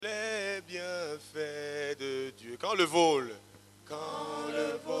Quand le vol. Quand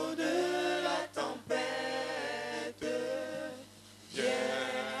le vol de la tempête vient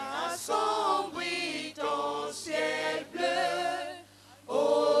assombrir ton ciel bleu,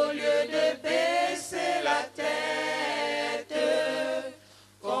 au lieu de baisser la tête,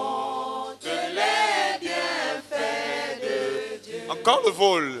 compte les bienfaits de Dieu. Encore le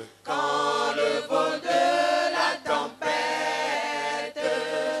vol. Quand le vol de la tempête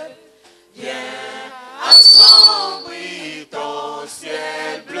vient assombrir ton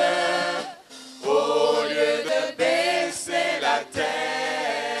ciel bleu, au lieu de baisser la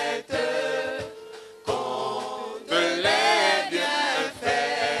tête, compte les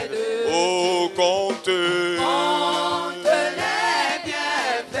bienfaits de Dieu. Oh, compte. Compte les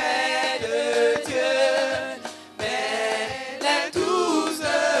bienfaits de Dieu, mets-les tous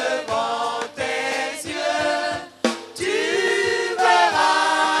devant tes yeux. Tu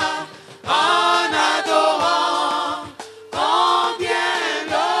verras en adorant combien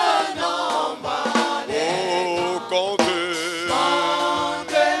le nombre en est. Oh, compte.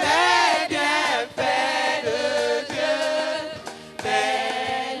 Compte les bienfaits de Dieu,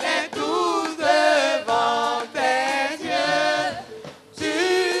 mets-les tous devant tes yeux. Tu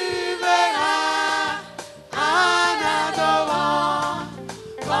verras en adorant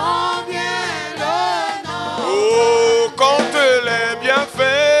combien le nombre. Oh, compte les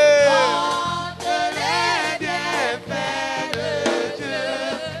bienfaits. Compte les bienfaits de Dieu,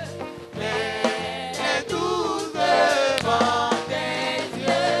 mets-les tous devant tes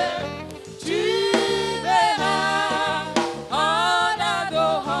yeux. Tu verras en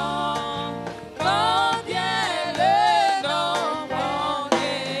adorant combien le nombre en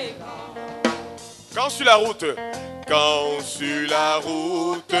est grand. Quand sur la route. Quand sur la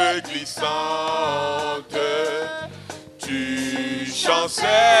route glissante, tu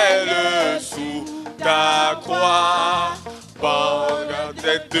chancelles sous ta croix, par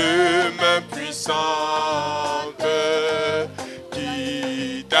tes deux mains puissantes,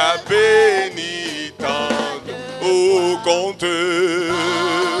 qui t'a béni tant. Oh, compte.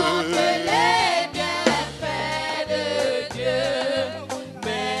 Compte les bienfaits de Dieu,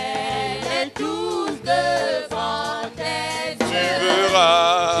 mets-les tous devant tes Tu yeux.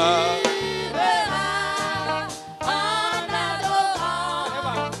 verras. Tu verras en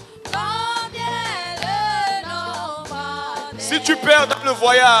adorant combien le nombre en est. Si tu perds dans le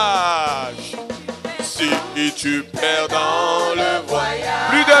voyage, si tu perds dans le voyage,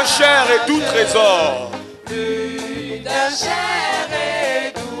 plus d'un cher et doux trésor, Plus de chair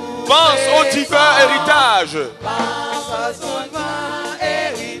et doux. pense au divin héritage, Pense à son divin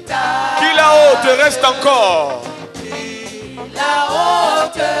héritage. qui là-haut te reste encore. Là-haut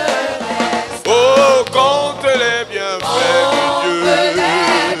te reste. Oh, compte les bienfaits de Dieu,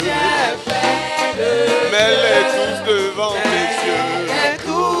 Les bienfaits de mets-les tous devant tes yeux, mets-les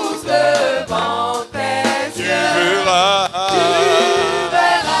tous devant tes tu yeux. verras. Tu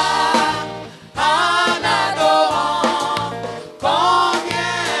verras en adorant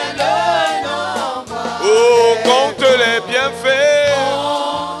combien le nombre. Oh, compte les bienfaits.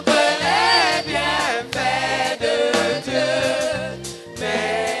 Compte les bienfaits de Dieu,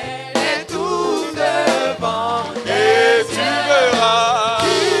 mets-les tous devant tes Et tu yeux. verras.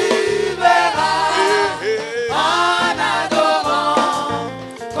 Tu verras Eh, eh. en adorant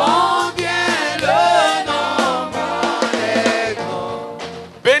combien le nombre est grand.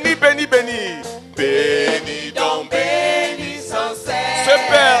 Béni, béni, béni. Béni donc, Béni sans cesse ce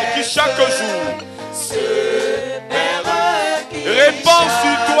Père qui chaque jour ce Père qui répand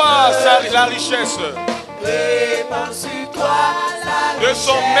sur toi la richesse répand sur toi la de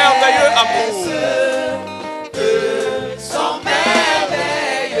son merveilleux amour. de son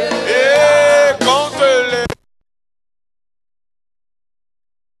merveilleux. Et compte les.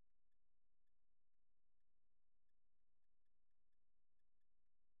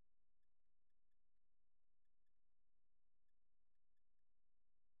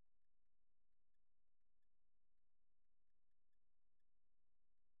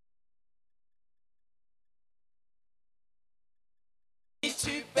 Si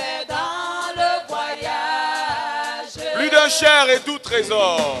tu perds dans le voyage, Plus d'un cher et doux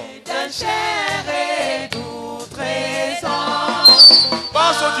trésor, d'un cher et doux trésor,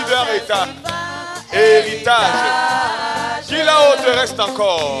 pense au divin héritage, qui là-haut te reste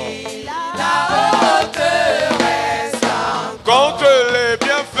encore. là-haut te reste encore. Compte les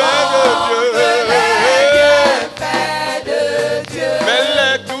bienfaits de Dieu, Les bienfaits de Dieu,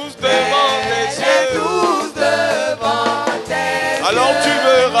 mets-les tous devant tes mets-les yeux. tous devant tes yeux. Alors tu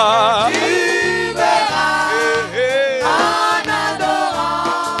verras. Tu verras Eh, eh. en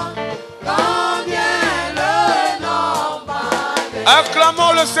adorant combien le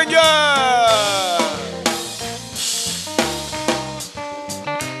Acclamons le Seigneur.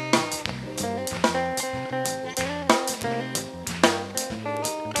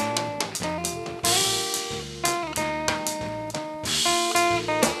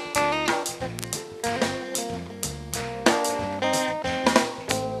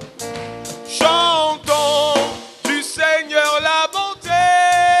 Chantons du Seigneur la bonté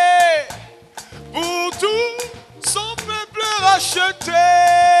pour tout son peuple racheté.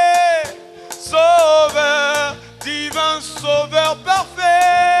 Sauveur, divin sauveur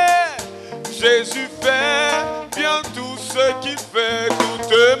parfait, Jésus fait bien tout ce qu'il fait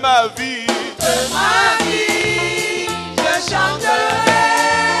toute ma vie. Toute ma vie, je chanterai,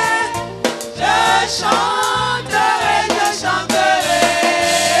 je chanterai, je chanterai.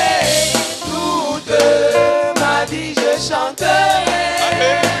 Toute ma vie, je chanterai.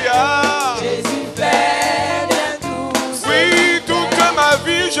 Alléluia. Jésus fait bien tout ce Oui, toute ma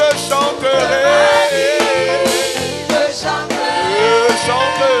vie je chanterai. Je chanterai, Je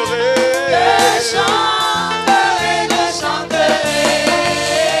chanterai. je chanterai, je chanterai.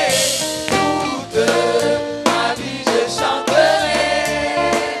 Toute ma vie, je chanterai.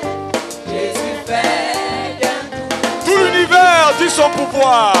 Jésus fait bien Tout l'univers dit son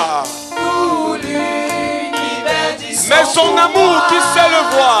pouvoir, tout l'univers dit son mais son amour qui sait le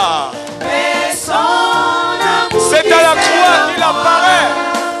voir. Mais son amour C'est qui à la sait croix le qu'il voir. apparaît.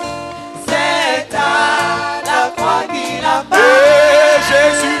 C'est à la croix qu'il Et apparaît.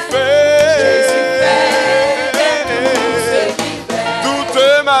 Jésus Jésus fait bien tout ce fait qu'il fait. toute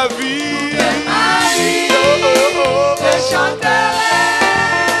ma vie. Ma vie, je chanterai,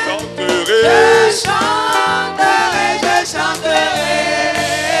 Chanterai. je chanterai, je chanterai.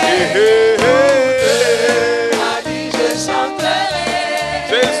 Ma vie, je chanterai.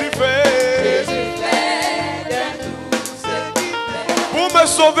 Jésus fait Jésus fait bien tout ce qu'il fait. pour me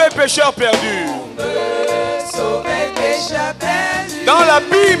sauver, pécheur perdu. Me sauver, pécheur perdu. Dans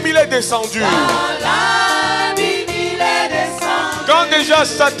l'abîme, il est descendu. Dans l'abîme, il est descendu. Quand déjà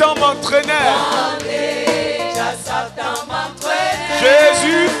Satan m'entraînait, Quand déjà Satan m'entraînait.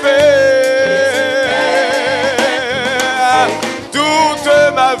 Jésus fait toute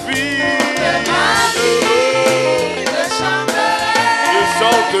ma vie. Ma vie, je chanterai. Je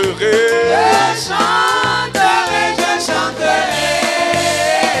chanterai. Je chanterai, je chanterai.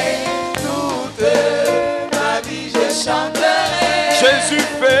 Toute ma vie, je chanterai. Jésus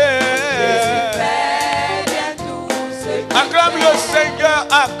fait. Fais bien tout ce qu'il Acclame le Seigneur,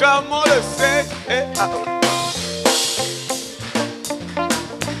 acclamons le Seigneur.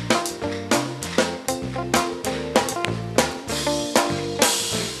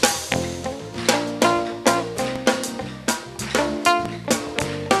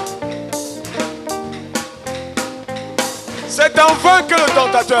 C'est en vain que le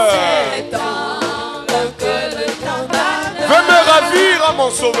tentateur C'est tant que le tentateur veut me ravir à mon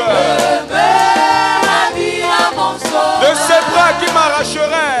sauveur. me ravir à mon sauveur. De ses bras qui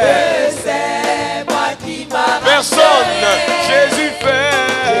m'arracherait. C'est moi qui m'arracherai. Personne, Jésus fait.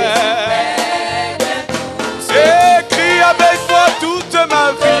 Écris avec moi toute ma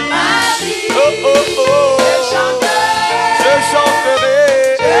vie. Oh oh oh. Je chanterai, Je chanterai.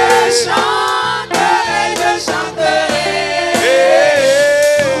 je chanterai, je chanterai.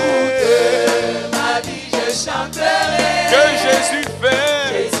 Toute ma vie, je chanterai. Que Jésus fait.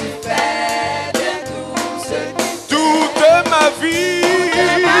 Jésus fait bien tout ce qu'il fait. Toute ma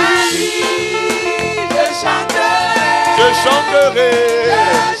vie. Ma vie, je chanterai. Je chanterai. Je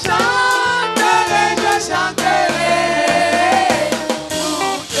chanterai, je chanterai.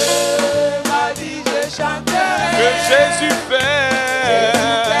 Toute ma vie, je chanterai. Que Jésus fait.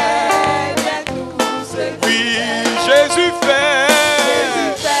 Bien tout ce qu'il Oui, Jésus fait.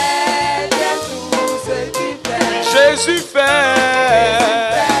 fait, bien tout ce qu'il fait. Jésus fait.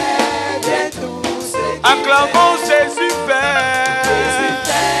 Bien tout ce qu'il Acclamons Jésus fait.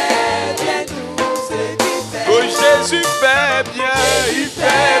 bien tout ce qu'il fait. Oh Jésus fait bien, il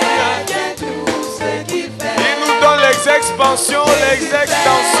fait bien. Bien tout ce qu'il fait. Il nous donne les expansions, les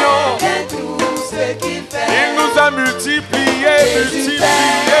extensions. Bien tout ce qu'il fait. Il nous a multipliés,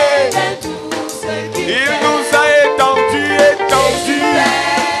 multipliés. Bien tout ce qu'il Il fait. nous a étendus, étendus.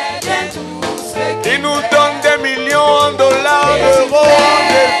 Bien tout ce qu'il Il nous donne des millions en dollars, d'euros, en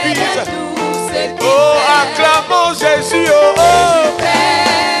devises. Oh, acclamons Jésus, oh, oh.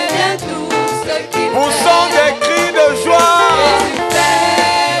 Bien tout ce qu'il fait. Poussons des cris de joie.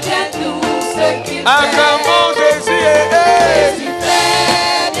 Bien tout ce qu'il fait. Acclamons Jésus, eh, eh.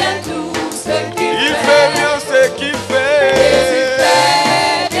 Bien tout ce qu'il Il fait bien ce qu'il fait.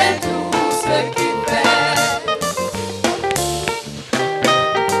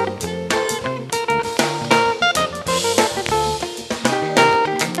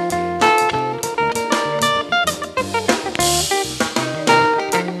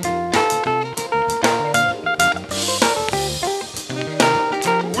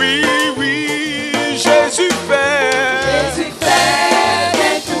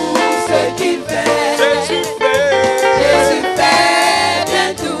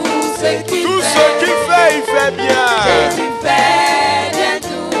 il fait bien. Jésus fait bien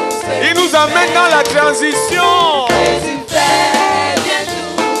tout ce Il nous amène dans la transition. Jésus fait bien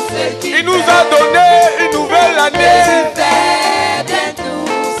tout ce qu'il Il nous a donné une nouvelle année. Jésus fait bien tout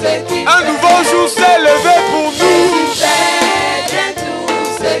ce qu'il Un nouveau jour s'est levé pour nous. Jésus fait bien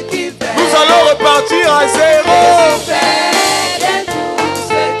tout ce qu'il fait. Nous allons repartir à zéro. Jésus fait bien tout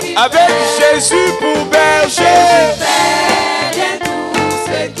ce qu'il fait. Avec Jésus pour berger. Jésus fait bien tout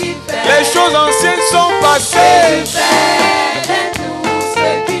ce qu'il fait. Les choses anciennes sont passées. Jésus fait bien tout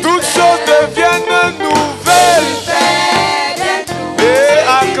ce qu'il fait. Toutes choses deviennent nouvelles. Jésus fait bien tout Et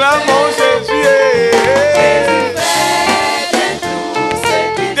acclamons Jésus. Jésus fait bien tout ce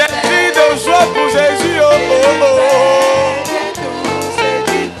qu'il Des fait. cris de joie pour Jésus. Oh, oh, oh. Bien tout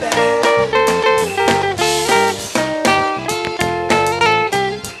ce qu'il fait.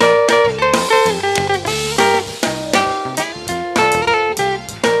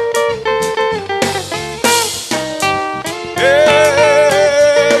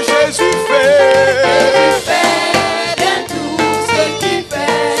 Et Jésus fait. Fait bien tout ce qu'il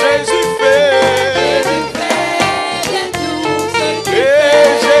fait. Jésus fait. Jésus fait bien tout ce qu'il Et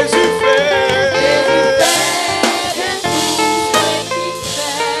fait. Jésus Jésus fait. fait bien tout ce qu'il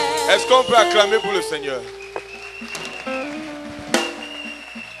fait. Est-ce qu'on peut acclamer pour le Seigneur?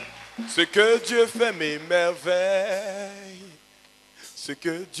 Ce que Dieu fait m'émerveille. Ce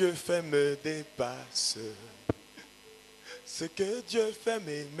que Dieu fait me dépasse. Ce que Dieu fait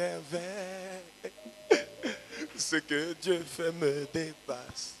m'émerveille. Ce que Dieu fait me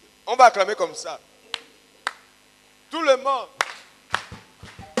dépasse. On va acclamer comme ça. Tout le monde.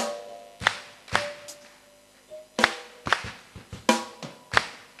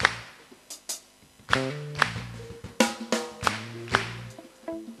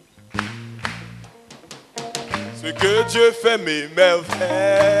 Ce que Dieu fait m'émerveille.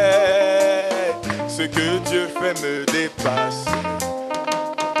 Ce que Dieu fait me dépasse.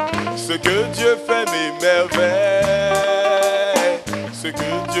 Ce que Dieu fait m'émerveille. Ce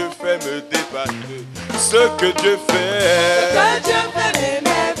que Dieu fait me dépasse. Ce que Dieu fait. Que Dieu fait mes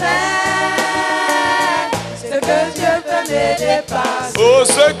merveilles. Ce que Dieu fait me dépasse. Oh,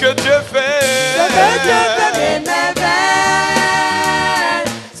 ce que Dieu fait. Ce que Dieu fait mes merveilles.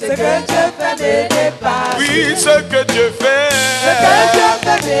 Ce que Dieu fait me dépasse. Oui, ce que Dieu fait. Ce que Dieu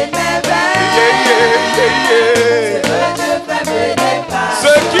fait mes merveilles. Yeah. Ce que Dieu fait me dépasse.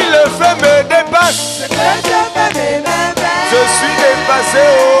 Ce qu'il fait me dépasse. Ce que Dieu fait mes merveilles. Je suis dépassé. Ce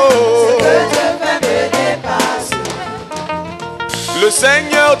Oh. que Dieu fait me dépasse. Le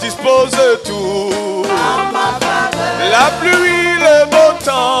Seigneur dispose de tout. En ma faveur. La pluie, le beau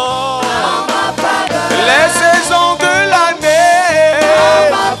temps. En ma faveur. Les saisons de l'année.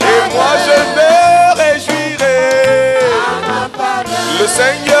 Et moi je me réjouirai. En ma faveur. Le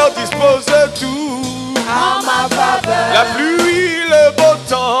Seigneur dispose de tout. En ma faveur. La pluie, le beau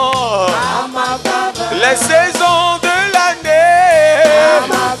temps. En ma faveur. Les saisons de l'année.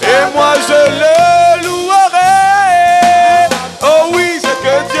 Et moi je le louerai. Oh oui, ce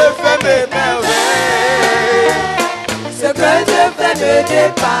que Dieu fait m'émerveille. Ce que Dieu fait me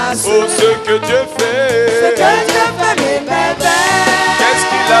dépasse. Oh, ce que Dieu Ce fait. que Dieu fait me merveille. Qu'est-ce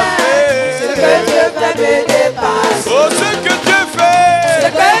qu'il a Ce fait? que Dieu fait me dépasse. Oh, ce que Dieu Ce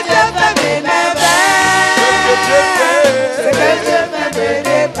fait. que Dieu fait me merveille. Ce que Dieu Ce fait. que Dieu fait me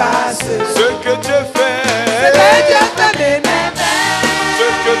dépasse. Ce que Dieu Ce que fait. Dieu fait me merveille. Ce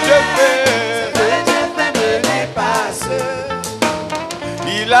que Dieu Ce fait. que Dieu fait me dépasse.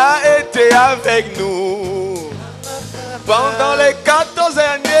 Il a été avec nous pendant les 14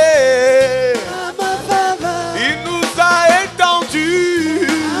 années. En ma faveur. Il nous a étendus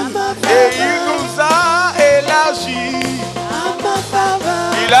et il nous a élargis. En ma faveur.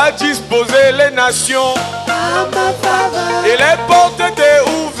 Il a disposé les nations En ma faveur. et les portes étaient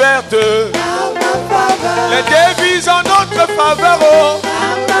ouvertes. En ma faveur. Les devises en notre faveur, oh. En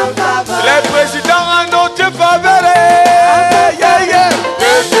ma faveur. Les présidents en notre faveur. Yeah, yeah.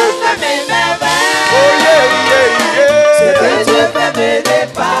 Que Dieu fait mes merveilles. oh, Ce yeah. que Dieu fait me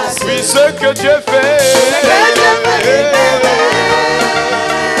dépasse. Oui, ce que Dieu fait.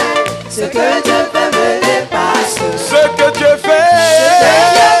 Ce que Dieu fait me dépasse. Ce que Dieu fait.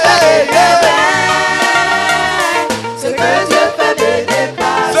 Ce que Dieu fait me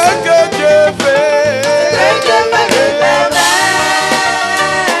dépasse. Ce que Dieu fait.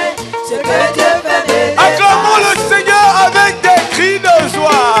 Ce que Dieu fait me dépasse. Acclamons le Seigneur avec des cris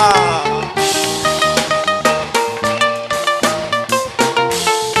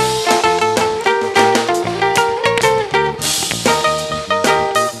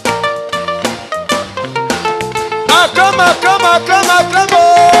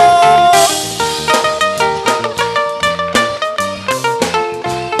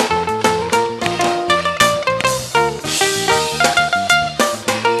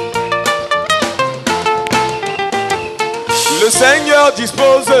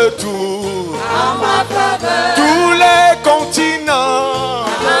dispose tout. En ma faveur. Tous les continents.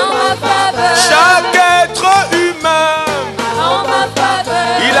 En ma faveur. Chaque être humain. En ma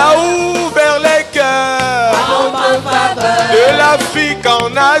faveur. Il a ouvert les cœurs. En ma faveur. De l'Afrique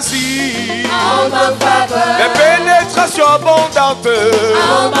en Asie. En ma faveur. Les pénétrations abondantes.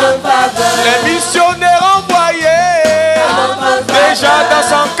 En ma faveur. Les missionnaires envoyés. En ma faveur. Déjà dans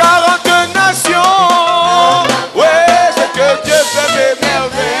 140 nations. Ouais, c'est que Dieu fait des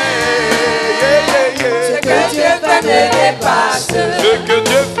merveilles. Ce que Dieu fait me dépasse. Ce que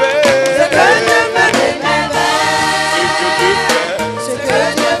Dieu fait. Ce que Dieu fait me merveille. Ce que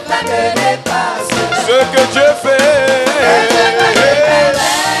Dieu fait me dépasse. Ce que Dieu fait.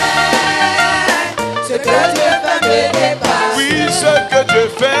 Ce que Dieu fait me dépasse. Oui, ce que Dieu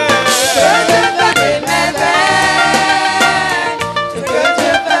fait. Ce que Dieu fait me merveille. Ce que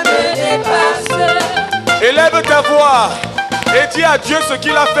Dieu fait me dépasse. Élève ta voix et dis à Dieu ce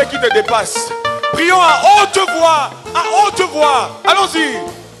qu'il a fait qui te dépasse. Prions à haute voix, à haute voix. Allons-y.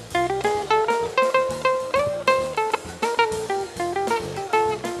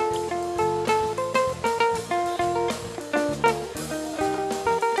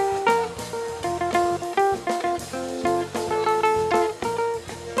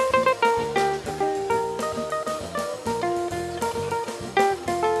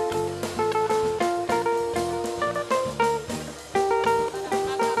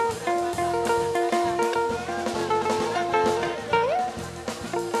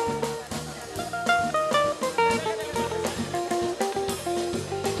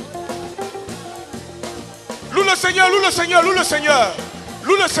 Loue le Seigneur, loue le Seigneur, loue le Seigneur.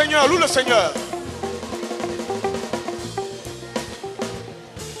 Loue le Seigneur, loue le Seigneur.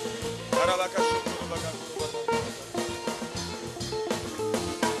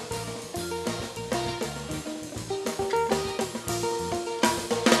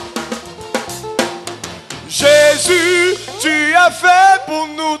 Jésus, tu as fait pour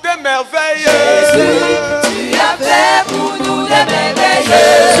nous des merveilles. Jésus, tu as fait pour nous des merveilles.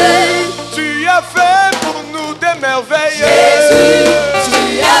 Jésus, tu as fait pour nous des merveilles. Jésus,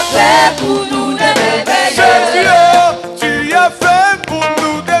 tu as fait pour nous des merveilles. Jésus, tu as fait pour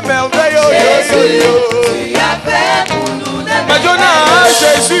nous des merveilles. Jésus, tu as fait pour nous des merveilles.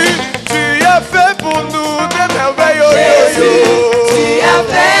 Jésus, tu as fait pour nous des merveilles. Jésus, tu as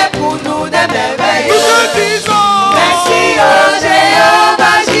fait pour nous des merveilles. Nous te disons merci, oh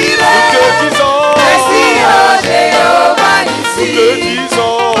Jéhovah Jireh. Nous te disons merci, oh Jéhovah Nissi. Nous te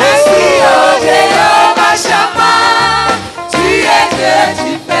disons merci, oh Jéhovah Shammah. Tu es Dieu,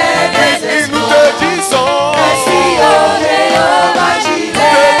 tu fais des exploits. Nous te disons merci, oh Jéhovah Jireh.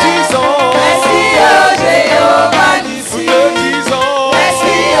 Nous te disons merci, oh Jéhovah Nissi. Nous te disons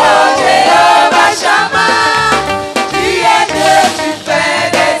merci, oh Jéhovah Shammah. Tu es Dieu, tu fais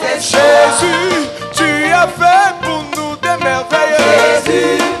des exploits. Jésus, tu as fait pour nous des merveilles.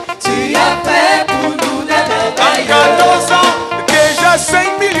 Jésus, tu as fait pour nous des merveilles. En 14 ans, déjà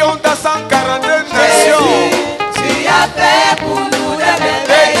 5 millions dans 140 nations. Jésus, tu as fait pour nous des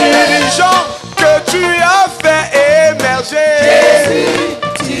Les merveilles. dirigeants que tu as fait émerger. Jésus,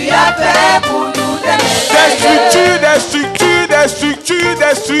 tu as fait pour nous des merveilles. Des structures, des structures, des structures,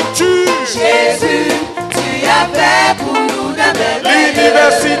 des structures. Jésus, tu as fait pour nous des merveilles.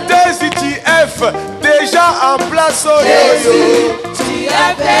 L'université CTF déjà en place. Jésus, tu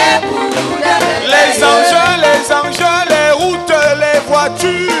as fait pour nous des merveilles. Les engins, les routes, les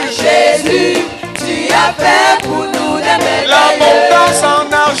voitures. Jésus, tu as fait pour nous des merveilles. L'abondance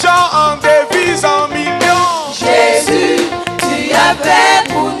en argent, en devises, en millions. Jésus, tu as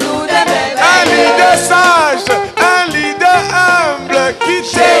fait pour nous des merveilles. Un leader sage, un leader humble qui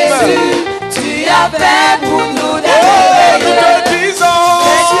t'aime. Jésus, tu as fait pour nous des Oh, merveilles. nous te disons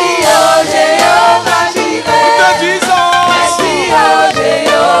merci, oh Jéhovah Jireh. Nous te disons merci, oh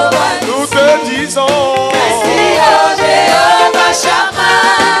Jéhovah Nissi. Nous te disons merci, oh Jéhovah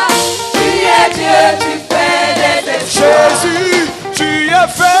Shammah. Tu es Dieu, tu fais des exploits. Jésus, tu as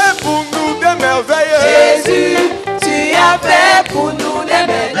fait pour nous des merveilles. Jésus, tu as fait pour nous des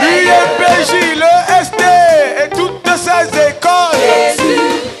merveilles. L'UMPJ, le ST et toutes ces écoles. Jésus,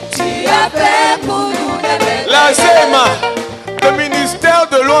 tu as fait pour nous des merveilles. La SEMA, le ministère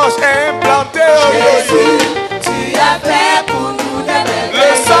de louange est implanté. Jésus, tu as fait pour nous des merveilles.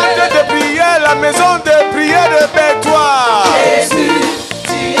 Le centre de prière, la maison de prière de Bétoir. Jésus,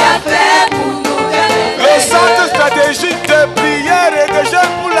 tu as fait pour nous des merveilles. Le centre stratégique de prière et de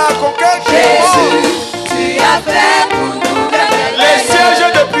jeunes pour la conquête du Jésus, monde. tu as fait pour nous des merveilles. Les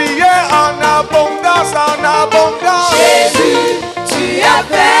sièges de prière en abondance, en abondance. Jésus, tu as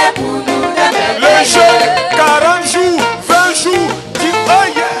fait pour nous des merveilles. Le jeûne, 40 jours, 20 jours, 10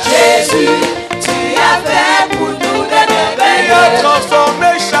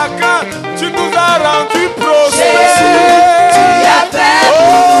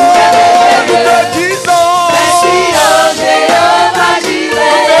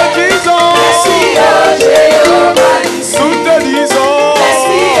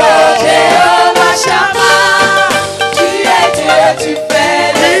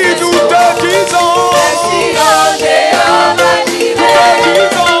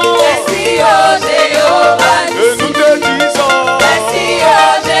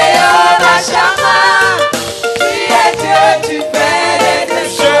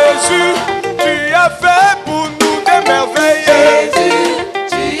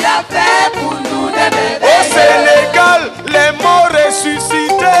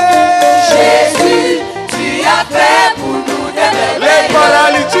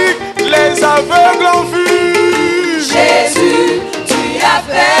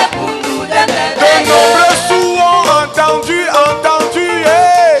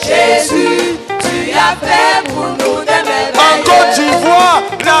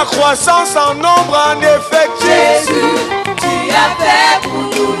 la croissance en nombre, en effectif. Jésus, tu as fait pour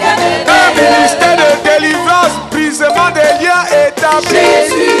nous des Un ministère de délivrance, brisement des liens établis.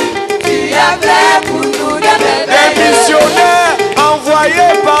 Jésus, tu as fait pour nous Des missionnaires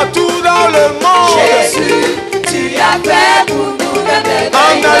envoyés partout dans le monde. Jésus, tu as fait pour nous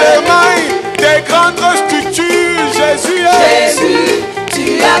En Allemagne, des grandes structures. Jésus est. Jésus,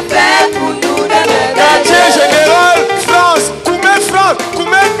 tu as fait pour nous Quartier général, France, Koumé France,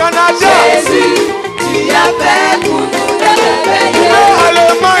 Koumé Canada. Jésus, tu as fait pour nous Koumé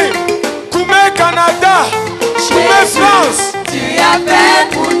Allemagne, Koumé Canada, Koumé France. tu as fait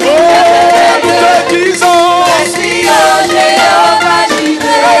pour nous nous te disons. Merci oh Jéhovah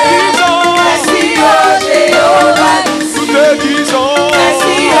Jireh. Merci oh Jéhovah Nissi. Nous te disons.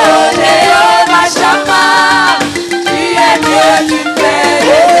 Merci oh Jéhovah Shammah. Tu es Dieu, tu fais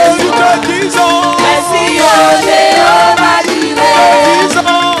des nous te disons. Merci oh Jéhovah Jireh.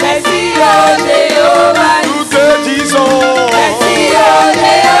 Merci oh Jéhovah Nissi. Nous te disons. Merci oh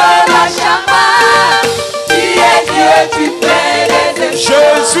Jéhovah Shammah. Tu es Dieu, tu fais des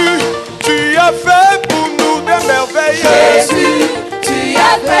Jésus, tu as fait pour nous des merveilles. Jésus, tu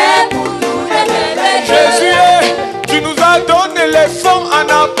as fait pour nous des merveilles. Jésus, tu nous as donné les fonds en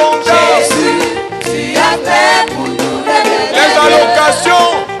abondance. Jésus, tu as fait pour nous des merveilles. Les allocations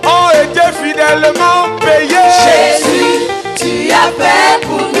ont été fidèlement payées. Jésus, tu as fait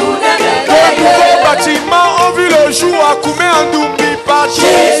pour nous des De merveilles. nouveaux bâtiments ont vu le jour à Koumé en Doumbi Parti.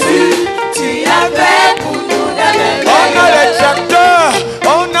 Jésus, tu as fait pour nous des merveilles. On a les tracteurs,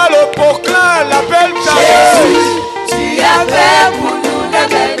 on a le poclin, la belle Jésus, tu as fait pour nous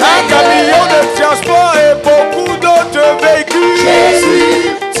des merveilles. un camion de transport et beaucoup d'autres véhicules.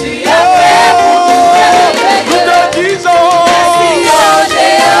 Jésus, tu as fait pour nous des merveilles. Nous te disons. Merci oh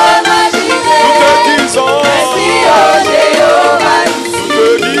Jéhovah Jireh. Nous te disons. Merci oh Jéhovah Nissi.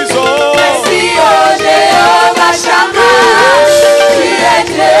 Nous te disons. Merci oh Jéhovah Shammah. Tu es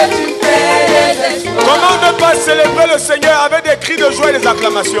Dieu, tu fais des exploits. Comment ne pas célébrer le Seigneur avec des cris de joie et des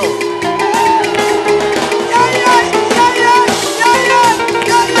acclamations?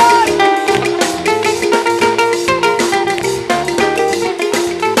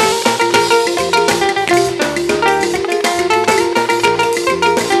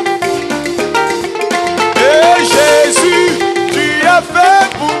 Et Jésus, tu as fait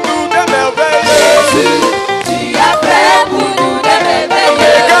pour nous des merveilles. Jésus, tu as fait pour nous des merveilles.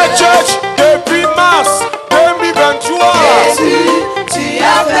 Mega Church depuis mars 2023. Jésus, tu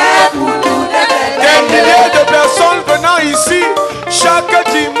as fait pour nous des Des merveilles. milliers de personnes venant ici chaque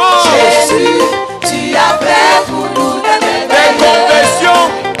dimanche. Jésus, tu as fait pour nous des Des merveilles. conversions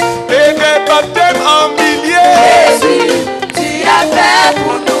et des baptêmes en milliers. Jésus, tu as fait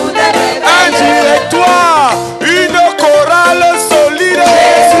pour nous des Un merveilles. directoire, une chorale solide.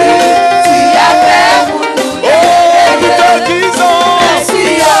 Jésus, tu as fait pour nous des Oh, nous merveilles. te disons. Merci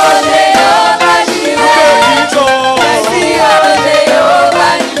oh Jéhovah Nous Jireh. te disons. Merci oh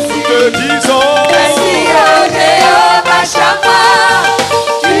Jéhovah Nissi. Nous te disons. Merci oh Jéhovah Shammah.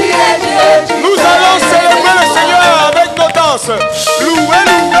 Tu es Dieu, tu Nous fais allons des célébrer le exploits. Seigneur avec nos danses. Louer,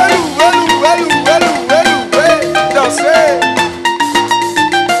 louer, louer, louer, louer, louer, louer, danser.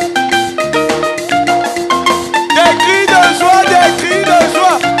 Des cris de joie, des cris de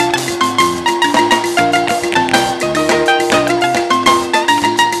joie.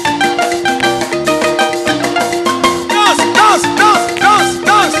 Danse, danse, danse, danse,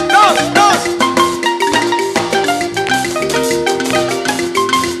 danse, danse, danse.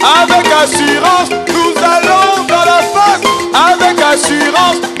 Avec assurance, nous allons dans la phase. Avec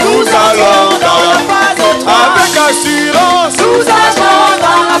assurance, nous allons dans la phase. Avec assurance, Nous allons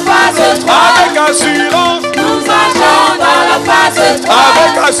dans la phase 3. avec assurance, Nous allons dans la phase 3.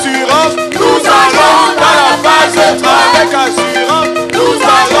 avec assurance, nous allons dans la phase. Avec assurance, nous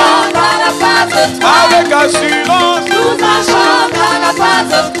allons dans la phase 3. avec assurance, Nous allons dans la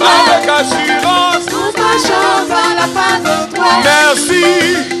phase 3. avec assurance. Nous allons dans la phase 3. Merci,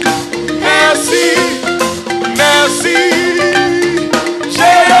 merci, merci,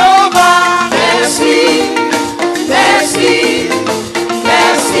 Jéhovah. Merci, merci,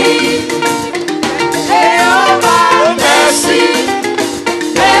 merci, Jéhovah. Merci,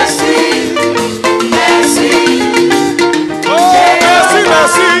 merci, merci, Oh, merci,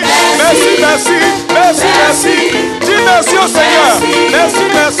 merci, merci, merci, merci, merci. Dis merci au Seigneur. Merci,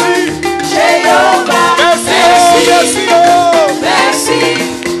 merci. Jéhovah. Merci, oh, merci, oh. Merci,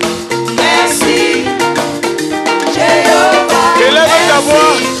 merci, Jéhovah. Élève ta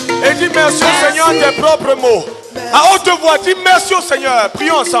voix et dis merci au Seigneur en tes propres mots. À haute voix, dis merci au Seigneur.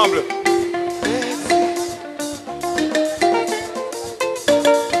 Prions ensemble.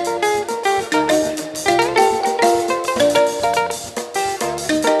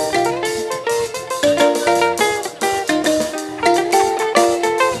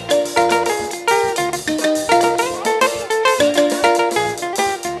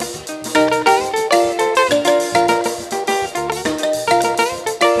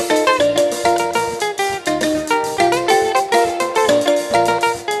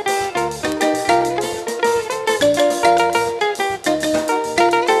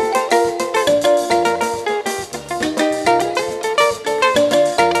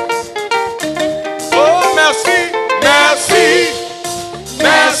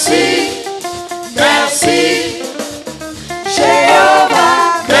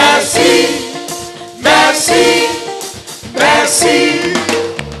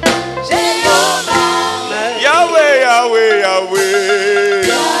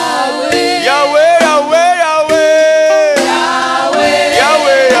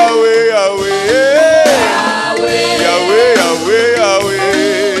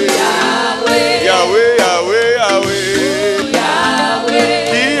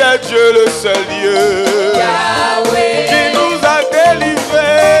 Dieu le seul Dieu qui nous a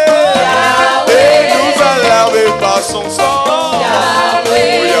délivrés et nous a lavés par son sang.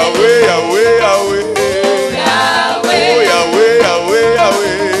 Yahweh, Yahweh, Yahweh, Yahweh. Oh Yahweh, Yahweh,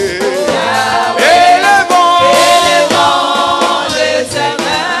 Yahweh. Élevons le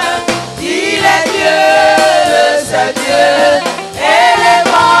Seigneur, il est Dieu, le seul Dieu.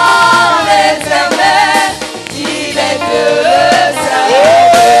 Élevons le Seigneur, il est Dieu, le seul Dieu.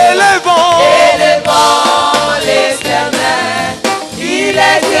 Élevons l'Éternel, il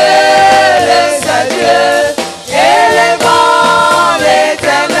est Dieu, le seul Dieu. Élevons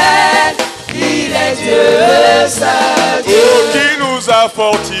l'Éternel, il est Dieu, le seul Dieu. Oh, qui nous a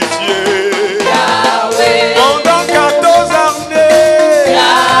fortifiés Yahweh, pendant 14 années,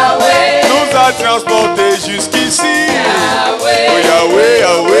 Yahweh, nous a transportés jusqu'ici. Yahweh, Oh Yahweh,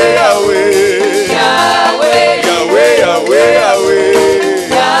 Yahweh, Yahweh. Yahweh, Yahweh, Yahweh, Yahweh.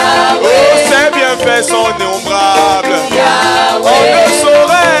 Yahweh, Oh, ses bienfaits sont innombrables. On Yahweh, ne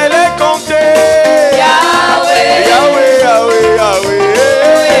saurait les compter. Yahweh, Yahweh, Yahweh, Yahweh.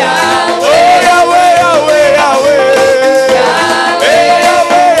 Oh Yahweh, Yahweh, Yahweh. Eh,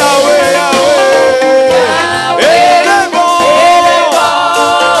 Yahweh, Yahweh, Yahweh. Élevons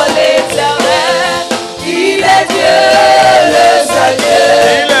l'Éternel, il est Dieu, le seul Dieu.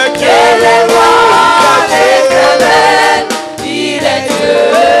 Il est Dieu. Élevons l'Éternel, il est Dieu,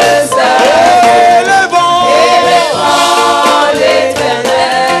 le seul Dieu. Élevons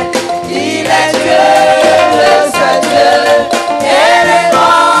L'Éternel, il est Dieu, le seul Dieu.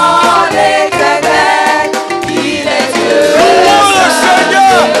 Élevons l'Éternel, il est Dieu, Louons le le seul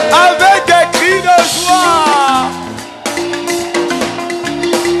Seigneur Dieu. avec des cris de joie.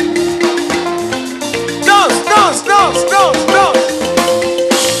 Danse, danse, danse, danse, danse.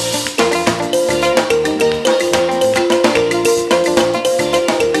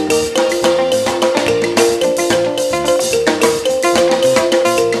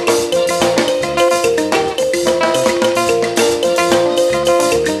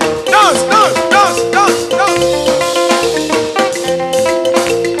 Danse, danse, danse, danse, danse.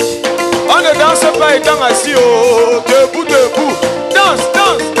 On ne danse pas étant assis, oh, debout, debout. Danse,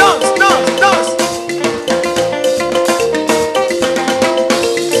 danse, danse, danse, danse.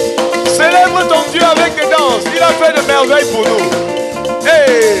 Célèbre ton Dieu avec des danses. Il a fait de merveilles pour nous.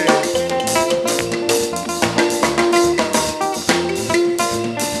 Hey!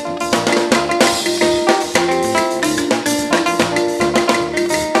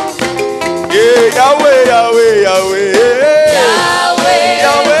 Yeah, Yahweh, Yahweh, Yahweh. Yahweh,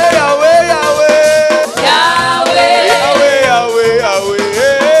 Yahweh, Yahweh, Yahweh. Yahweh, Yahweh, Yahweh, Yahweh.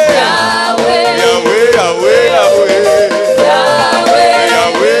 Yahweh, Yahweh, Yahweh, Yahweh. Yahweh,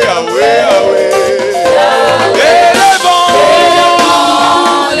 Yahweh, Yahweh, Yahweh. Élevons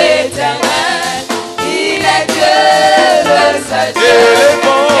l'Éternel, il est Dieu, le seul Dieu.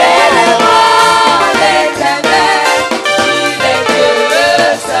 Élevons Élevons l'Éternel, il est Dieu, le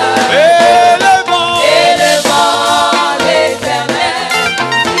seul Dieu. Élevons Élevons l'Éternel,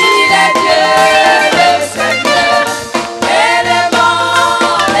 il est Dieu, le Seigneur. Élevons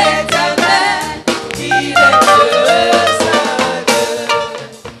l'Éternel, il est Dieu, le Seigneur.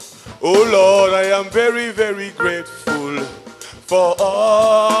 Oh Lord, I am very, very grateful for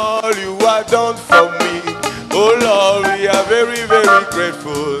all you have done for me. Oh Lord, we are very, very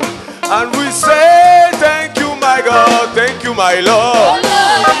grateful. And we say thank you, my God, thank you, my Oh Lord.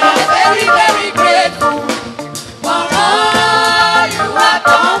 Lord, we are very, very grateful for all you have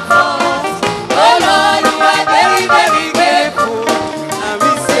done for us. Oh Lord, we are very, very grateful, and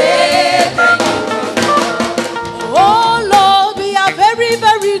we say thank you. Oh Lord, we are very,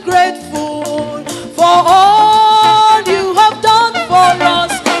 very grateful for all you have done for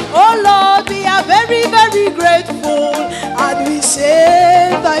us. Oh Lord, we are very, very grateful, and we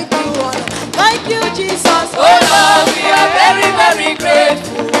say thank you. Thank you, Jesus. Oh Lord, we are very, very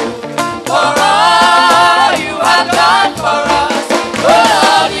grateful for all you have done for us. Oh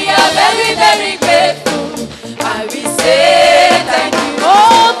Lord, we are very, very grateful, and we say thank you.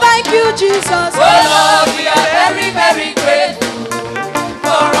 Oh, thank you, Jesus. Oh Lord, we are very, very grateful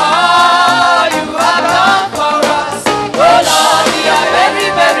for all you have done for us. Oh Lord, we are very,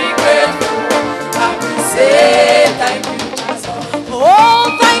 very grateful, and we say thank you, Jesus.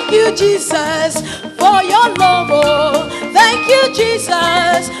 Oh, thank you, Jesus, for your love. Oh, thank you,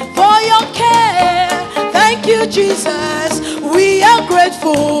 Jesus, for your care. Thank you, Jesus. We are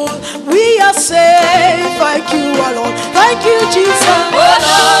grateful. We are saved. Thank you, our Lord. Thank you, Jesus. Oh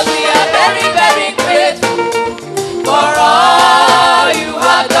Lord, we are very, very grateful for all you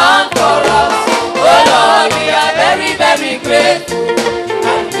have done for us. Oh Lord, we are very, very grateful,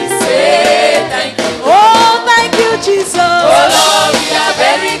 and we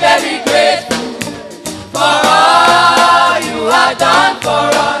done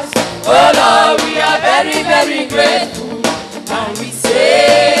for us. Oh Lord, we are very, very grateful. And we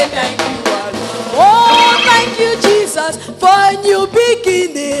say thank you, our Lord. Oh, thank you, Jesus, for a new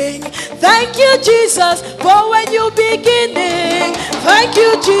beginning. Thank you, Jesus, for a new beginning. Thank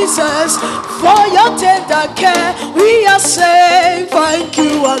you, Jesus, for your tender care. We are saying thank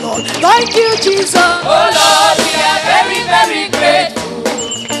you, our Lord. Thank you, Jesus. Oh Lord, we are very, very grateful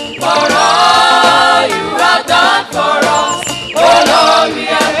for all you have done for us. Oh Lord, we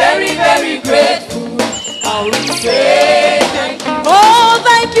are very, very grateful. And we say thank you. Oh,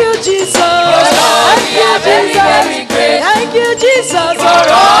 thank you, Jesus. Oh Lord, we are very, very grateful. Thank you, Jesus. For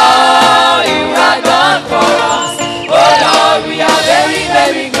all you have done for us. Oh Lord, we are very,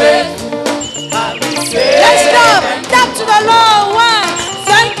 very grateful. And we say Let's stop. thank you. Stop to the Lord. One.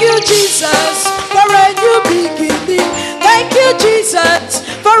 Thank you, Jesus, for a new beginning. Thank you, Jesus,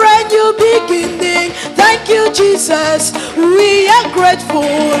 for a new beginning. Thank you, Jesus. We are grateful.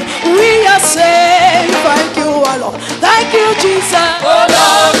 We are saying thank you, our Lord. Thank you, Jesus. Oh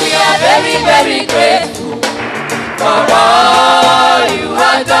Lord, we are very, very grateful for all you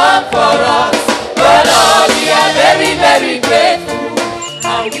have done for us. Oh Lord, we are very, very grateful.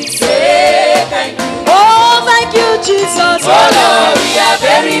 And we say thank you. Oh, thank you, Jesus. Oh Lord, we are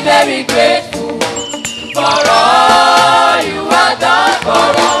very, very grateful for all you have done for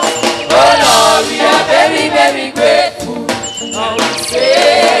us. Oh Lord, we are very, very grateful. And we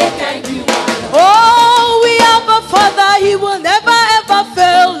say thank you. Oh, we have a Father, He will never ever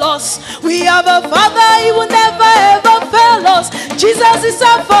fail us. We have a Father, He will never ever fail us. Jesus is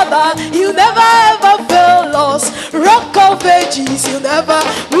our Father, He'll never ever fail us. Rock of Ages, He'll never.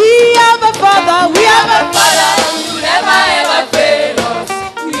 We have a Father, we have a Father, you never ever fail us.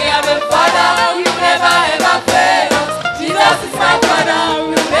 We have a Father, you never ever fail us. Jesus is my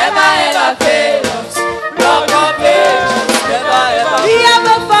Father, you never ever fail us. Rock of Ages, never ever. We have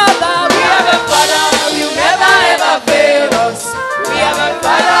a Father, We have a Father, you never ever fail us. We have a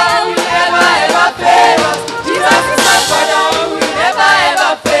Father, you never ever fail us. Jesus is my Father, you never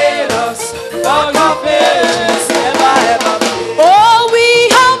ever fail us. Rock of Ages, never ever fail. Oh, we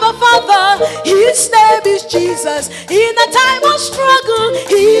have a Father, His name is Jesus. In a time of struggle,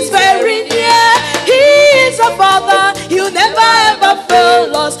 He is very near. He is a Father, He'll never ever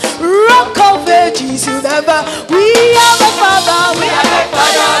fail us. Rock of Ages, He'll never. We have a Father, We have a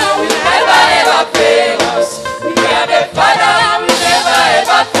Father, who never ever fail us. We have a Father, who never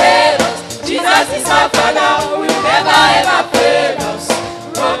ever fail us. Jesus is our Father, who never ever fail us.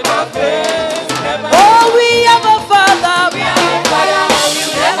 Rock of Ages, never. Oh, we have a Father, We have a Father, who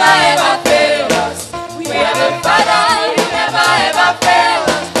never ever fail us. We have a Father, who never ever fail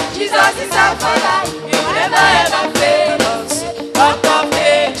us. Jesus is our Father, who never ever fail us. Rock of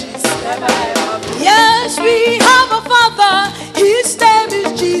Ages, never ever fail. yes, we have a Father, His name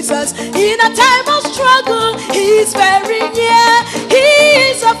is Jesus. In a time of struggle, He is very near. He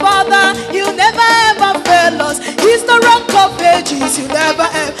is a Father, He'll never ever fail us. He's the Rock of Ages, He'll never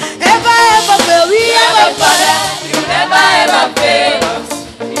ever fail. We We have have a Father, you never ever fail us.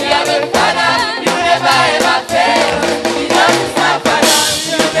 We have a Father, you never ever fail us. Jesus is our Father,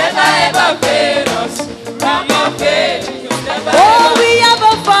 you never ever fail us. Rock of Ages, you never Oh, ever. we have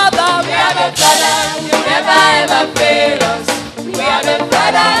a Father, We have a Father, you never ever fail us. We have a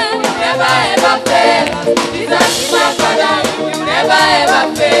Father, you never ever fail us. Jesus is our Father,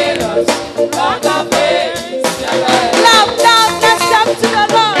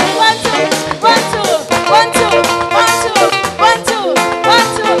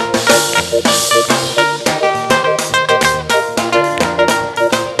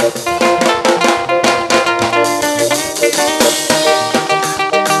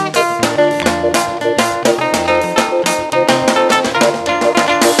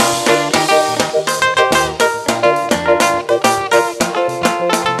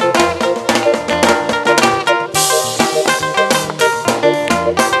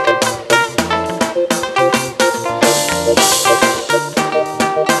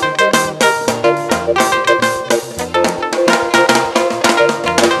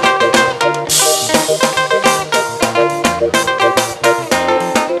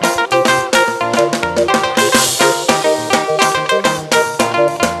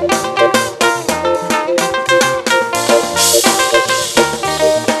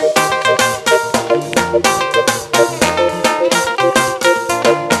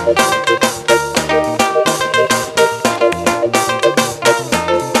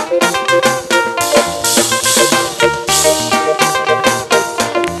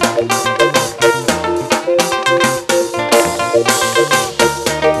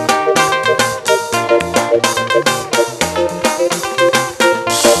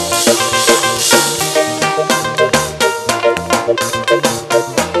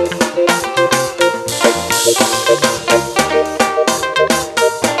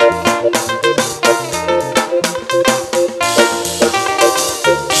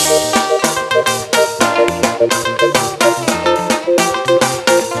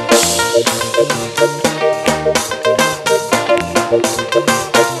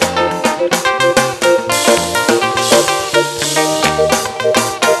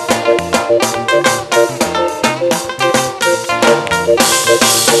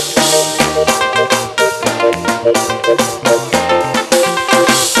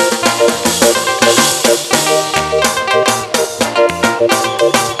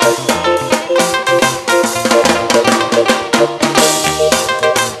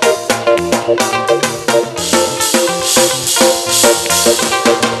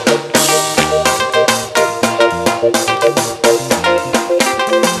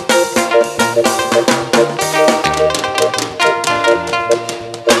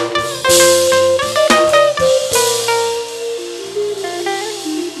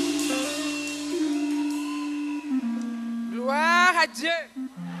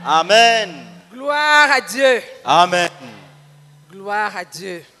 Amen. Gloire à Dieu. Amen. Gloire à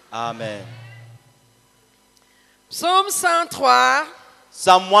Dieu. Amen. Psaume 103,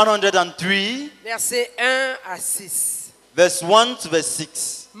 Psalm 103, versets 1 à 6. verse 1 to verse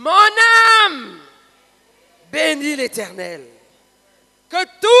 6. Mon âme bénit l'Éternel. Que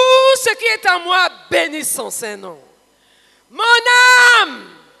tout ce qui est en moi bénisse son saint nom. Mon âme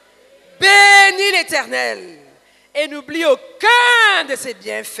bénit l'Éternel et n'oublie aucun de ses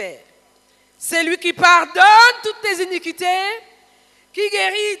bienfaits. C'est lui qui pardonne toutes tes iniquités, qui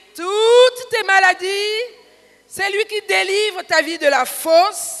guérit toutes tes maladies. C'est lui qui délivre ta vie de la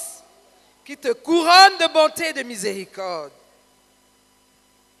fosse, qui te couronne de bonté et de miséricorde.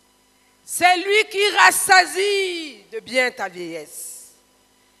 C'est lui qui rassasie de bien ta vieillesse,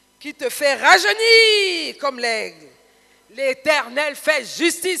 qui te fait rajeunir comme l'aigle. L'Éternel fait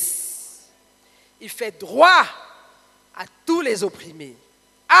justice. Il fait droit à tous les opprimés.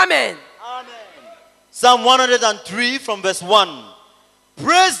 Amen. Amen. Psalm 103 from verse 1.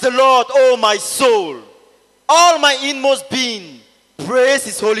 Praise the Lord, O my soul. All my inmost being, praise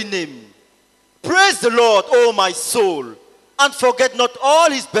his holy name. Praise the Lord, O my soul, and forget not all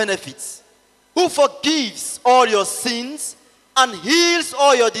his benefits, who forgives all your sins and heals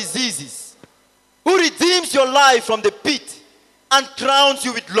all your diseases, who redeems your life from the pit and crowns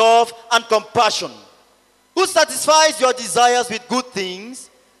you with love and compassion, who satisfies your desires with good things,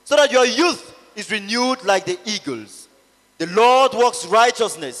 so that your youth is renewed like the eagles. The Lord works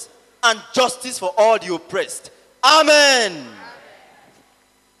righteousness and justice for all the oppressed. Amen.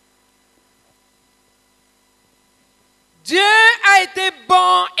 Dieu a été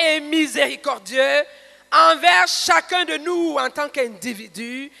bon et miséricordieux envers chacun de nous en tant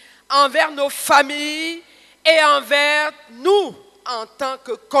qu'individus, envers nos familles et envers nous en tant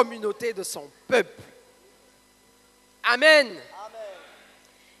que communauté de son peuple. Amen.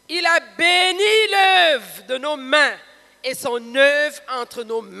 Il a béni l'œuvre de nos mains et son œuvre entre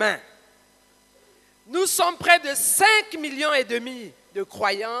nos mains. Nous sommes près de 5,5 millions de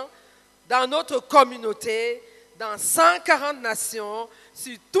croyants dans notre communauté, dans 140 nations,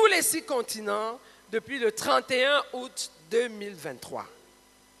 sur tous les 6 continents, depuis le 31 août 2023.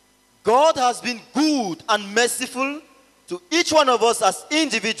 God has been good and merciful to each one of us as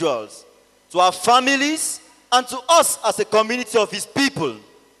individuals, to our families, and to us as a community of his people.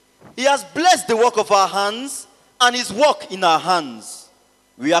 He has blessed the work of our hands and his work in our hands.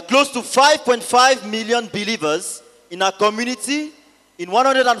 We are close to 5.5 million believers in our community in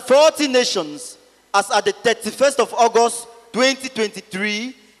 140 nations as at the 31st of August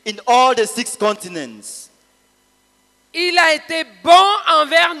 2023 in all the 6 continents. Il a été bon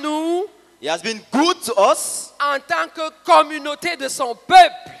envers nous. He has been good to us en tant que communauté de son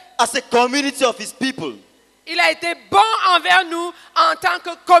peuple. As a community of his people. Il a été bon envers nous en tant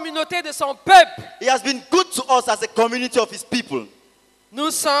que communauté de son peuple. He has been good to us as a community of his people.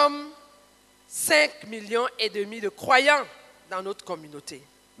 Nous sommes 5,5 millions de croyants dans notre communauté.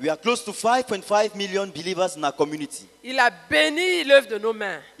 We are close to 5.5 million believers in our community. Il a béni l'œuvre de nos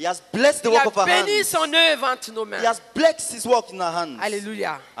mains. He has blessed the work of our hands. Il a béni son œuvre entre nos mains. He has blessed his work in our hands.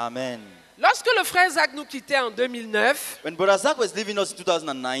 Alléluia. Amen. Lorsque le frère Zach nous quittait en 2009, when Brother Zach was leaving us in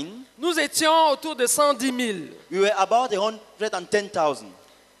 2009, nous étions autour de 110 000. We were about 110,000.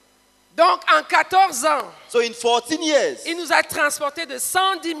 Donc en 14 ans, so in 14 years, il nous a transportés de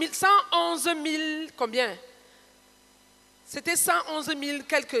 110 000, 111 000, combien? C'était 111 000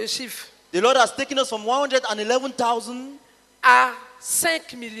 quelques chiffres. The Lord has taken us from 111,000 à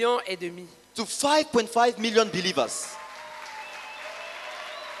 5,5 millions to 5.5 million believers.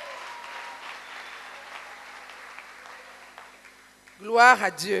 Gloire à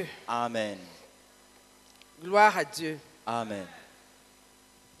Dieu. Amen. Gloire à Dieu. Amen.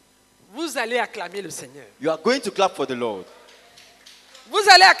 Vous allez acclamer le Seigneur. You are going to clap for the Lord. Vous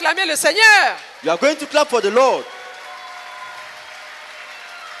allez acclamer le Seigneur. You are going to clap for the Lord.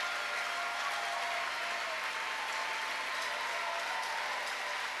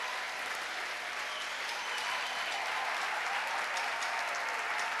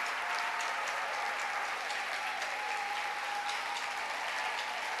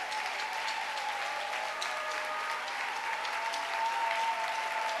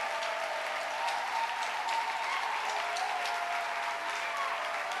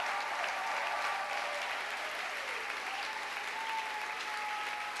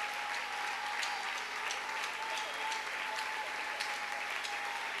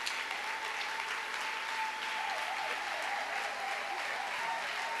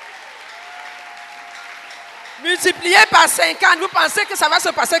 Multiplié par 50, vous pensez que ça va se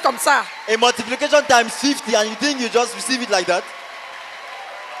passer comme ça? A multiplication times 50 and you think you just receive it like that?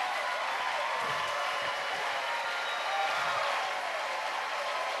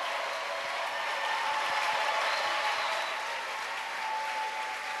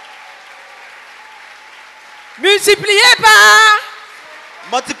 Multiplié par.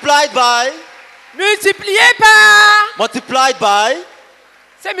 multiplied by, Multiplié par. multiplied by.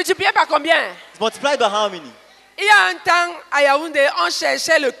 C'est multiplié par combien? It's multiplied by how many? Il y a un temps à Yaoundé, on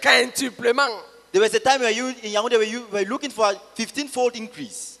cherchait le quintuplement. There was a time where you in Yaoundé where you were looking for a 15-fold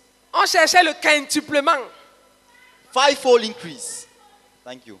increase, On cherchait le quintuplement. 5-fold increase.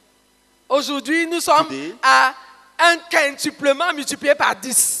 Thank you. Aujourd'hui, nous sommes Today. à un quintuplement multiplié par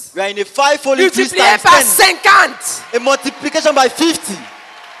 10. We are in a 5-fold increase Multiplié times par 10. 50. A multiplication by 50.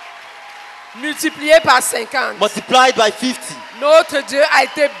 Multiplié par 50. Multiplied by 50. Notre Dieu a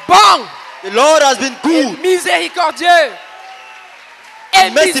été bon The Lord has been et good, miséricordieux. Et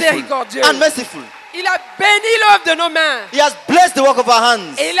merciful, miséricordieux. and merciful. Il a béni l'œuvre de nos mains. He has blessed the work of our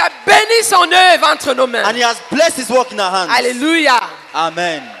hands. Et il a béni son œuvre entre nos mains. And He has blessed His work in our hands. Alléluia.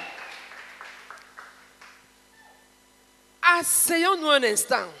 Amen. Asseyons-nous un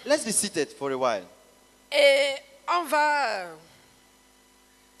instant. Let's be seated for a while. Et on va...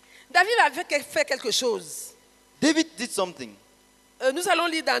 David avait fait quelque chose. David did something. Nous allons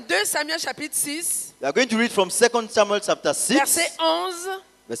lire dans 2 Samuel chapitre 6, We are going to read from 2 Samuel chapter 6, verset 11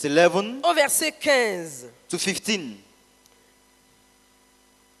 verse 11 au verset 15. to 15.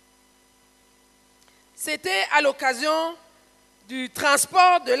 C'était à l'occasion du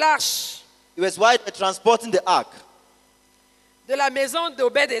transport de l'arche It was while they're transporting the ark de la maison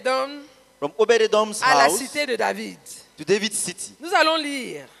d'Obed-Édom from Obed-Edom's à la house cité de David. to David's city. Nous allons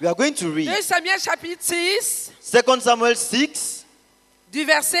lire We are going to read 2 Samuel chapitre 6, 2 Samuel 6, du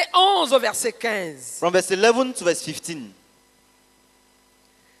verset 11 au verset 15. from verse 11 to verse 15.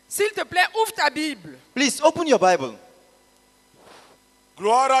 S'il te plaît, ouvre ta Bible. Please open your Bible.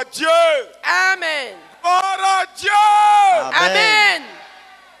 Gloire à Dieu. Amen. Gloire à Dieu. Amen.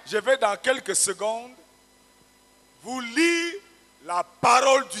 Je vais dans quelques secondes vous lire la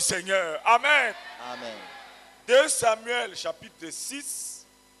parole du Seigneur. Amen. Amen. 2 Samuel chapitre 6,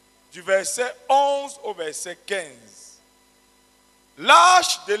 du verset 11 au verset 15.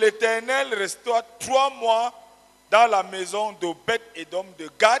 L'arche de l'Éternel resta 3 mois dans la maison d'Obed-Édom de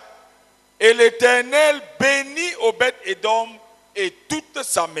Gad, et l'Éternel bénit Obed-Édom et toute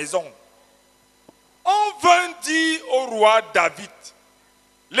sa maison. On vint dire au roi David,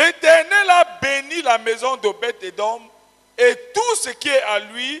 l'Éternel a béni la maison d'Obed-Édom et tout ce qui est à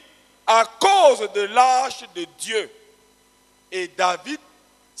lui à cause de l'arche de Dieu. Et David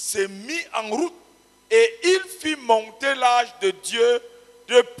s'est mis en route et il fit monter l'arche de Dieu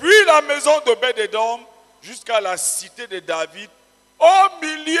depuis la maison d'Obed-Édom jusqu'à la cité de David au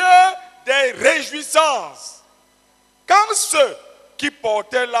milieu des réjouissances. Quand ceux qui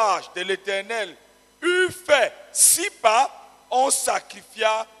portaient l'arche de l'Éternel eurent fait 6 pas, on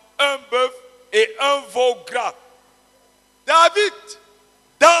sacrifia un bœuf et un veau gras. David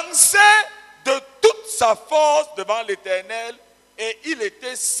dansait de toute sa force devant l'Éternel et il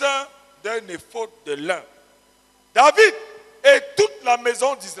était ceint d'un éphod de lin. David et toute la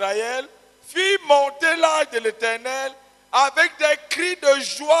maison d'Israël firent monter l'arche de l'Éternel avec des cris de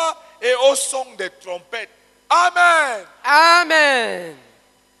joie et au son des trompettes. Amen. Amen.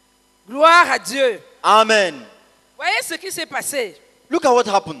 Gloire à Dieu. Amen. Voyez ce qui s'est passé. Look at what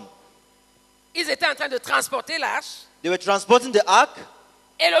happened. Ils étaient en train de transporter l'arche. They were transporting the ark,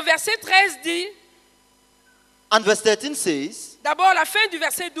 Et le verset 13 dit, and verse 13 says, d'abord la fin du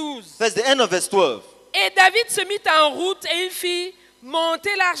verset 12. verse the end of verse 12. Et David se mit en route et il fit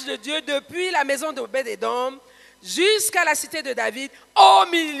monter l'arche de Dieu depuis la maison d'Obed-Édom jusqu'à la cité de David au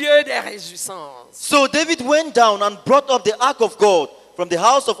milieu des réjouissances. So David went down and brought up the ark of God from the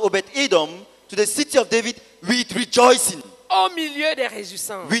house of Obed-Edom to the city of David with rejoicing. Au milieu des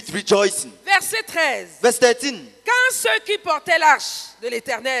réjouissances. With rejoicing. Verset 13. Verse 13. Quand ceux qui portaient l'arche de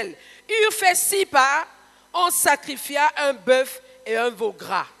l'Éternel eurent fait 6 pas, on sacrifia un bœuf et un veau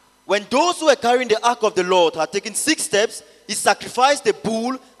gras. When those who were carrying the ark of the Lord had taken 6 steps, he sacrificed a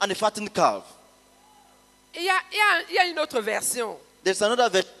bull and a fattened calf. Il y a une autre version There's another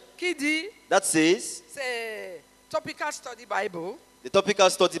verse qui dit, that says, c'est Topical Study Bible, the Topical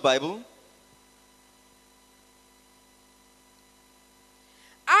Study Bible,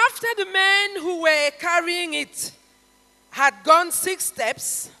 after the men who were carrying it had gone 6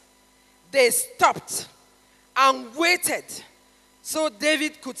 steps, they stopped and waited so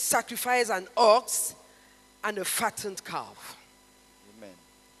David could sacrifice an ox and a fattened calf. Amen.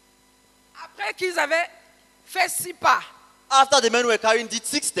 Après qu'ils avaient fait 6 pas, After the men were carrying did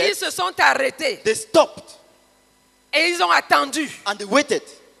 6 ils steps, se sont arrêtés they stopped et ils ont attendu and they waited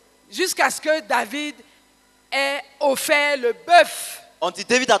jusqu'à ce que David ait offert le bœuf until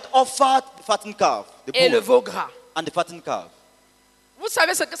David had offered the fattened calf, the et le bull veau gras. and the fattened calf. Vous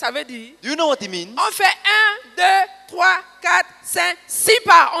savez ce que ça veut dire? Do you know what it means? On fait 1, 2, 3, 4, 5, 6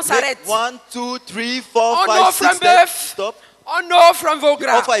 pas. On s'arrête. 1, 2, 3, 4, On 5, offre 6 un steps. bœuf. Stop. On offre un veau You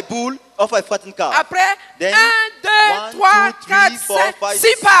gras. offer a bull, offer a fattened calf. Après, Then, 1, 2, 3, 4, 5,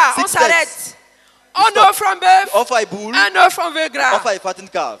 6 pas. On 6 s'arrête. steps. On stop. offre un bœuf. Offer a bull, On offre un veau gras. offer a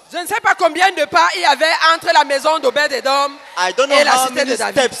fattened calf. Je ne sais pas combien de pas il y avait entre la maison d'Obed-Edom I don't know et la how cité many de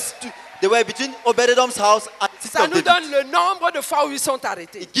David. steps they were between Obed-Edom's house and the city Ça of nous David. donne le nombre de fois où ils sont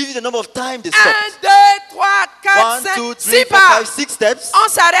arrêtés. It gives you the number of times they 1, stopped. 2, 3, 4, 1, 5, 2, 6 3, 4, pas. 5, 6 steps. On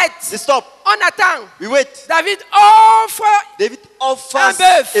s'arrête. They stop. On attend. We wait. David offre David un offers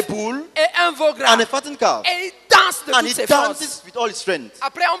bœuf a bull et un veau gras. and a fattened calf. Et il danse de And toutes he ses forces. dances with all his strength.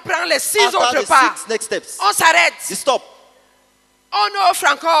 Après, on prend les 6 After autres the pas. 6 next steps, On s'arrête. he stop. On offre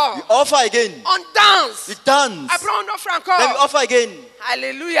encore. You offer again. On danse. You dance. Après, on offre Then you encore. offer again.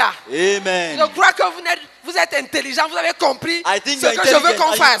 Alléluia. Amen. Je crois que vous êtes intelligent. Vous avez compris I think ce you're que je veux intelligent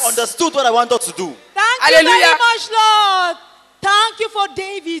qu'on and fasse. you understood what I want us to do. Thank you Hallelujah. very much, Lord. Thank you for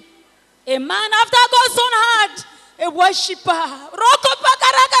David, a man after God's own heart, a worshipper. Rokopaka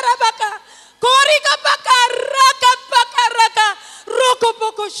rakarabaka, korikapaka rakapaka raka,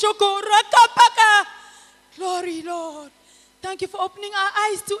 rokopoko shoko rakapaka. Glory, Lord. Thank you for opening our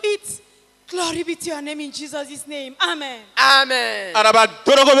eyes to it. Glory be to your name in Jesus' name. Amen. Amen. Araba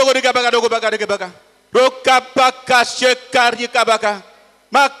dorogo bogo dika baka dogo baka dika baka. Roka baka shekari kabaka.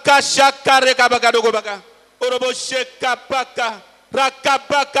 Makasha kare kabaka dogo baka. Orobo sheka baka.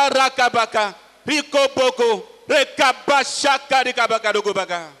 Rakabaka rakabaka. Riko boko. Rekabasha kare kabaka dogo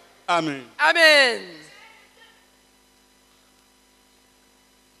baka. Amen. Amen.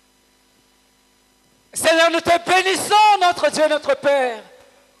 Seigneur, nous te bénissons, notre Dieu, notre Père,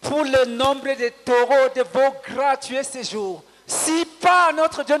 pour le nombre de taureaux, de veaux gratuits ces jours. Si pas,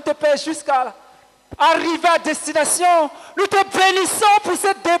 notre Dieu, notre Père, jusqu'à arriver à destination, nous te bénissons pour ce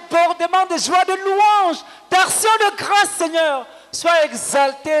débordement de joie, de louange, d'action de grâce, Seigneur. Sois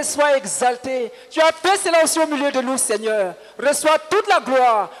exalté, sois exalté. Tu as fait cela aussi au milieu de nous, Seigneur. Reçois toute la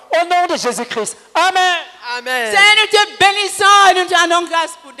gloire au nom de Jésus-Christ. Amen. Amen. Seigneur, nous te bénissons et nous te rendons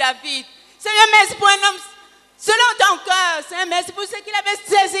grâce pour David. Seigneur, merci pour un homme selon ton cœur. Seigneur, merci pour ce qu'il avait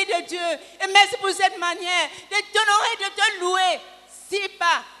saisi de Dieu. Et merci pour cette manière de t'honorer, de te louer. 6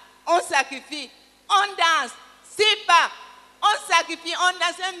 pas, on sacrifie, on danse. 6 pas, on sacrifie, on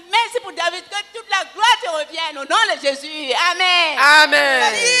danse. Merci pour David, que toute la gloire te revienne au nom de Jésus. Amen. Amen.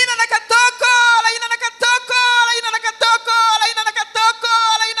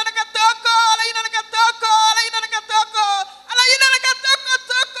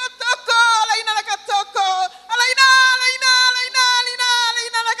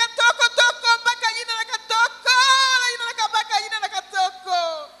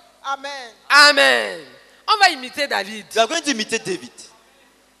 Amen. On va imiter David. We are going to imitate David.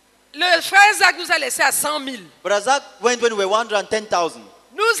 Le frère Zach nous a laissé à 100 000. But Isaac went when we were 110,000.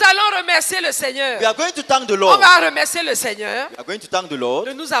 Nous allons remercier le Seigneur. We are going to thank the On Lord. va remercier le Seigneur We are going to thank the Lord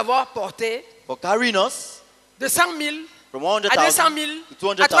de nous avoir portés for carrying us de 100 000 from à 200 100,000 000, to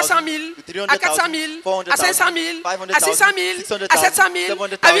 200,000 à 300 000, to 300,000, à 400 000, 400,000, à 500 000, 500,000, à 600 000, à 700 000,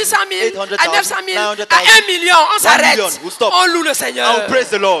 700,000, à 800 000, 800,000, à 900 000, à 900,000, 1 million. On s'arrête. million. We'll stop. On loue le Seigneur. And we praise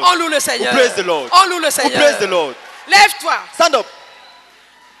the Lord. On loue le Seigneur. We praise the Lord. On loue le We Seigneur. praise the Lord. Lève-toi. Stand up.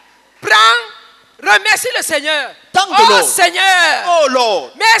 Prends. Remercie le Seigneur. Thank the Oh Lord. Seigneur. Oh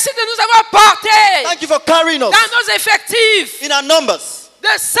Lord, Merci de nous avoir portés thank you for carrying us dans nos effectifs. in our numbers. De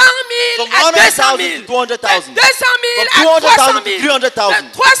 100 000 From à 200 000. 100,000 to 200,000. De 200 000 From à 300 200,000 000. to 300,000.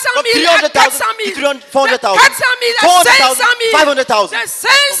 De 300 From 000 à 300,000 400 000. to 400,000. De 400 000 à 500 000. 500,000. De 500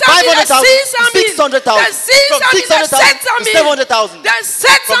 000 à 600 000. 600,000. De 600 000 à 700 000. 700,000. De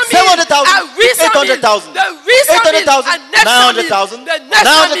 700 From 000 700,000 à 800 000. 800,000. De 800 000 à 900 000. De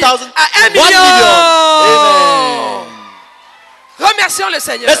 900 000 à 1 million. Amen. Remercions le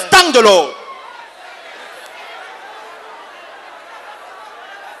Seigneur. Let's thank the Lord.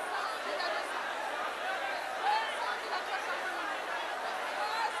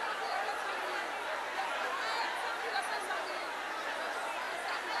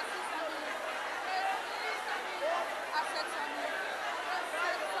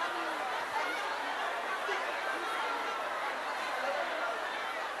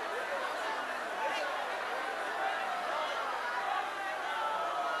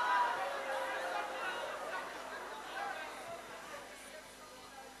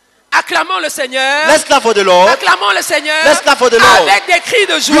 Acclamons le Seigneur. Let's clap for the Lord. Acclamons le Seigneur. Let's clap for the Lord. Avec des cris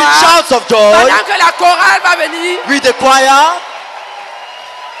de With joie. shouts of joy. Pendant que la chorale va venir. With the choir.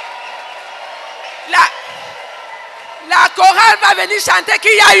 La chorale va venir chanter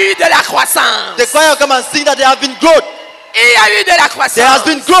qu'il y a eu de la croissance. The choir come and sing that there have been growth. Il y a eu de la croissance. There has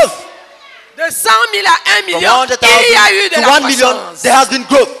been growth. De 100 000 à 1 From million, 100,000 il y a eu de to la 1 million, croissance. there has been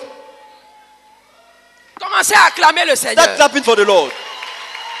growth. Commencez à acclamer le Seigneur. Start clapping for the Lord.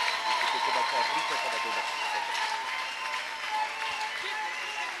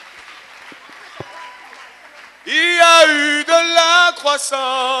 Il y a eu de la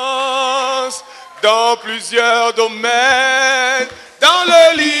croissance dans plusieurs domaines, dans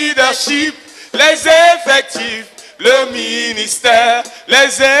le leadership, les effectifs, le ministère,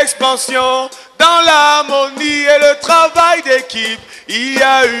 les expansions, dans l'harmonie et le travail d'équipe. Il y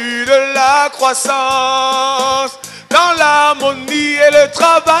a eu de la croissance dans l'harmonie et le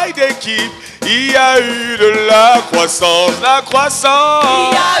travail d'équipe. Il y a eu de la croissance, la croissance.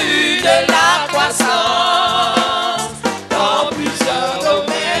 Il y a eu de la croissance dans plusieurs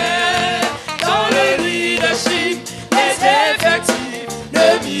domaines, dans le leadership, les effectifs, le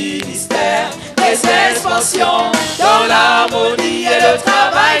ministère, les expansions, dans l'harmonie et le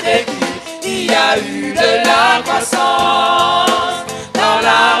travail d'équipe. Il y a eu de la croissance dans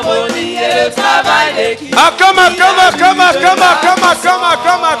l'harmonie et le travail d'équipe. Ah, come.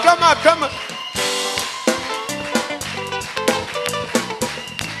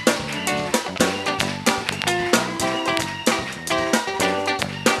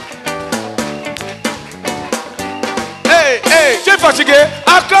 Hey, tu es fatigué?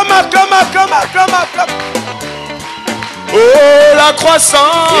 Ah, come. Oh, la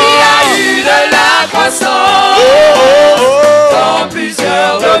croissance. Il y a eu de la croissance dans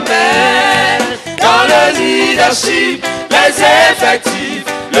plusieurs domaines, dans le leadership, les effectifs,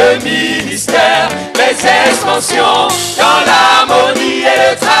 le ministère, les expansions, dans l'harmonie et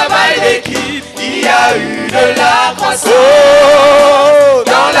le travail d'équipe. Il y a eu de la croissance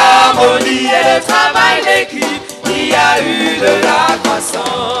dans l'harmonie et le travail d'équipe. Il y a eu de la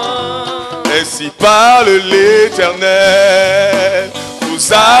croissance. Ainsi parle l'Éternel,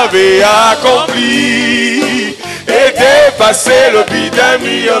 vous avez accompli et dépassé le but d'1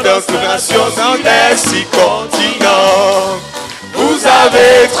 million d'installations dans les 6 continents. Vous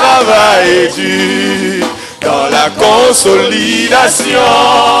avez travaillé dur dans la consolidation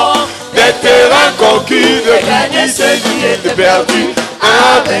des terrains conquis, de gagner ce qui est perdu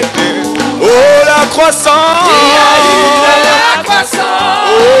avec nous. Oh, la croissance. Il y a eu de la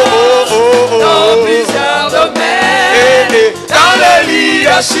croissance dans plusieurs domaines, dans le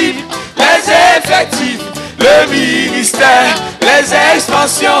leadership, les effectifs, le ministère, les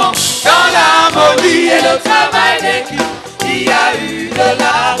expansions, dans l'harmonie et le travail d'équipe. Il y a eu de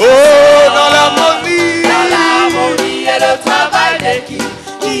la croissance dans l'harmonie et le travail d'équipe.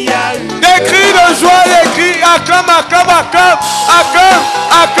 Il y a eu des cris de joie, des cris, acclame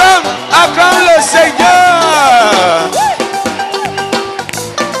le Seigneur.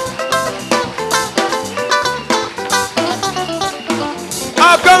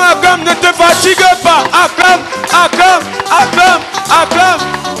 Acclame, ne te fatigue pas. Acclame.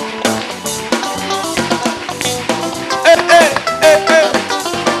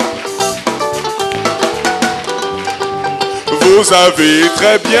 Vous avez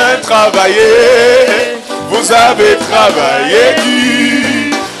très bien travaillé, vous avez travaillé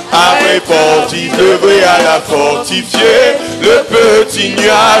dur. Après fortifier, à la fortifier, le petit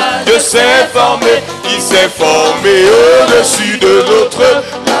nuage de s'est formé, il s'est formé au-dessus de l'autre.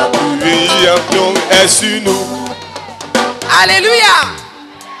 La pluie est sur nous. Alléluia.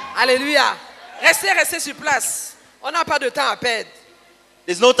 Alléluia. Restez sur place. On n'a pas de temps à perdre.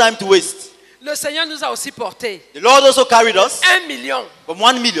 There's no time to waste. Le Seigneur nous a aussi portés. The Lord also carried us 1 million from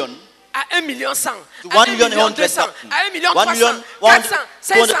 1 million à 1 million 100, to à 1 million 200, 100,000, à 1 million 1 300, million 400,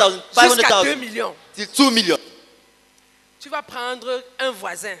 500, 200,000, jusqu'à 2 500,000, millions. till 2 million. Tu vas prendre un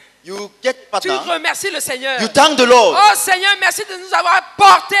voisin. You get Tu partner. remercies le Seigneur. You thank the Lord. Oh Seigneur, merci de nous avoir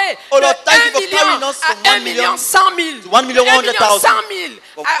portés Oh de Lord, thank you 1 for million carrying us from à 1 1 million 100 000, to 1 million de 1 million 100,000, 100 000,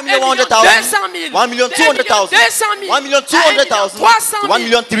 from à 1 million 1 million 100,000, 200 000, 1 million de 200,000, 200 000, 1 million à 1 million 200,000, 300 000, 1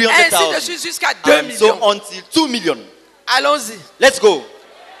 million 300,000, ainsi de suite jusqu'à 2 and so millions. until 2 million. Allons-y. Let's go.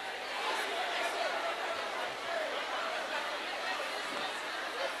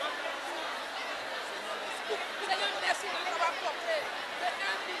 Seigneur, merci de nous avoir portés de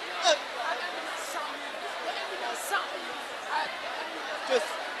 1 million à 1 million 100 000, de 1 million 100 000 à 2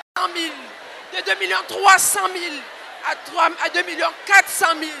 millions 100 000, de 2 millions 300 000 à 2 millions 400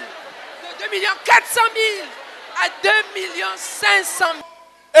 000, de 2 millions 400 000 à 2 millions 500 000.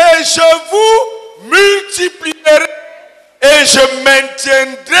 Et je vous multiplierai et je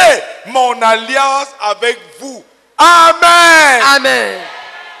maintiendrai mon alliance avec vous. Amen. Amen.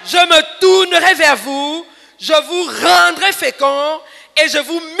 Je me tournerai vers vous, je vous rendrai fécond et je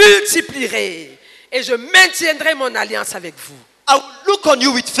vous multiplierai. Et je maintiendrai mon alliance avec vous. I will look on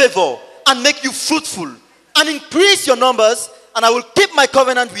you with favor and make you fruitful and increase your numbers, and I will keep my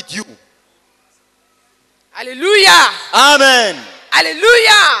covenant with you. Alléluia. Amen.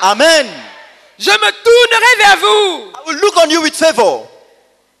 Alléluia. Amen. Je me tournerai vers vous. I will look on you with favor.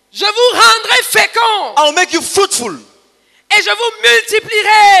 Je vous rendrai fécond. I will make you fruitful Et je vous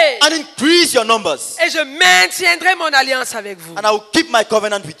multiplierai. and increase your numbers, Et je maintiendrai mon alliance avec vous. and I will keep my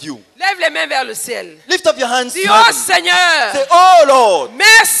covenant with you. Lève les mains vers le ciel. Lift up your hands. Dis, to oh heaven. Seigneur, Say, oh Lord,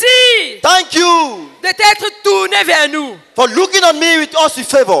 merci thank you de t'être tourné vers nous. for looking on me with us with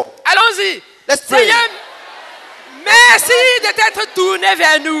favor. Allons-y. Let's pray. Seigneur, merci de t'être tourné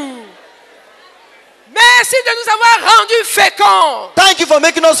vers nous. Merci de nous avoir rendus féconds. Thank you for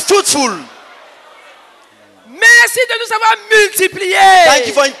making us fruitful. Merci de nous avoir multipliés. Thank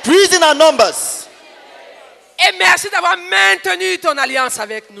you for increasing our numbers. Et merci d'avoir maintenu ton alliance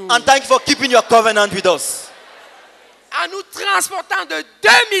avec nous. And thank you for keeping your covenant with us. En nous transportant de 2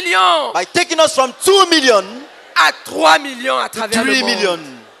 millions By taking us from 2 million à 3 millions à to travers 3 le monde. million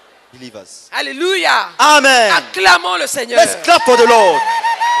believers. Alléluia. Amen. Acclamons le Seigneur. Let's clap for the Lord.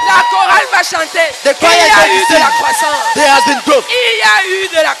 La chorale va chanter. The choir Il y is a going eu to de la sing. croissance. There has been growth. Il y a eu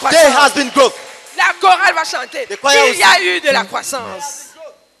de la There has croissance. been growth. La chorale va chanter. The choir Il will y a eu de la croissance.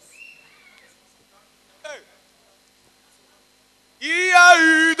 Il y a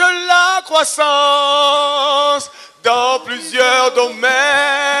eu de la croissance dans plusieurs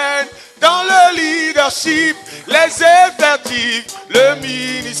domaines, dans le leadership, les effectifs, le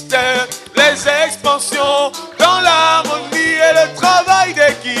ministère, les expansions, dans l'harmonie et le travail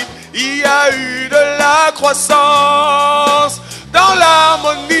d'équipe. Il y a eu de la croissance dans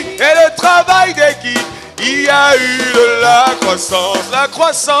l'harmonie et le travail d'équipe. Il y a eu de la croissance, la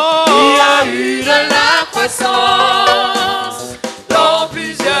croissance. Il y a eu de la croissance dans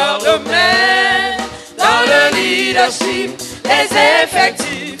plusieurs domaines, dans le leadership, les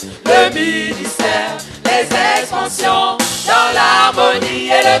effectifs, le ministère, les expansions, dans l'harmonie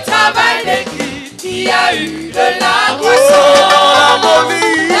et le travail d'équipe. Il y a eu de la croissance dans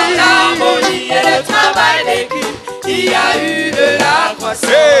l'harmonie et le travail d'équipe. Il y a eu de la croissance.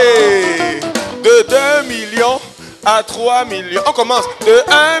 Hey, de 2 millions à 3 millions. On commence de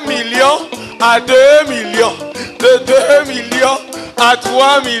 1 million à 2 millions. De 2 millions à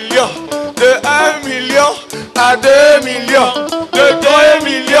 3 millions. De 1 million à 2 millions. De 2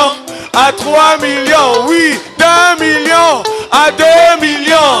 millions à 3 millions. Oui, 2 millions à 2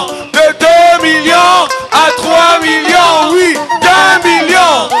 millions. De 2 millions à 3 millions. Oui, 2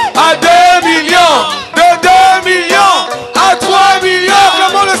 millions à 2 millions. De 2 millions à 3 millions.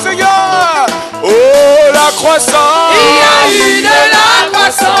 Clamons le Seigneur. Oh, la croissance. Il y a eu de la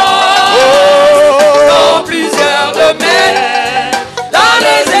croissance dans plusieurs domaines, dans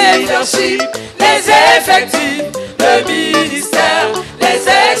les leaderships, les effectifs, le ministère, les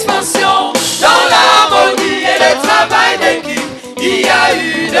expansions, dans l'harmonie et le travail d'équipe. Il y a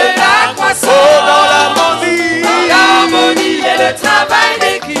eu de la croissance Dans l'harmonie et le travail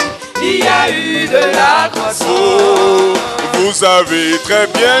d'équipe. Il y a eu de la croissance. Vous avez très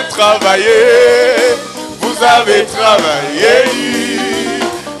bien travaillé. Vous avez travaillé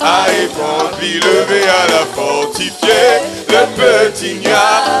à répondre, lever à la fortifier. Le petit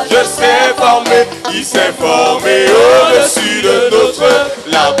nuage s'est formé, il s'est formé au-dessus de notre.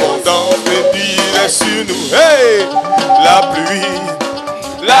 L'abondance des pluies est sur nous. Hey!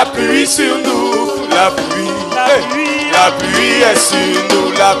 La pluie sur nous. La pluie est sur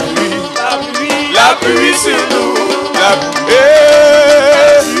nous. La pluie sur nous.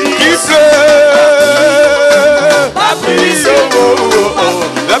 Qui pleut.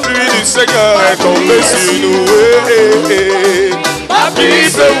 La pluie du Seigneur est tombée sur nous. La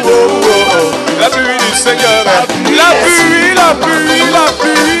pluie du Seigneur. La pluie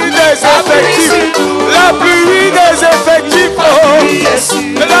des effectifs. La pluie des effectifs.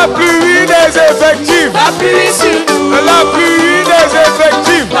 La pluie des effectifs. La pluie des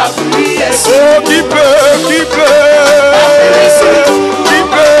effectifs. Oh, qui pleut, qui pleut. Qui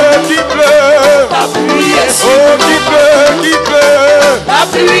pleut. Oh, qui pleut, qui pleut. La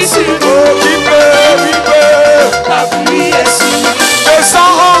pluie sur nous. Oh, qui pleut, qui pleut. La pluie est sur nous. De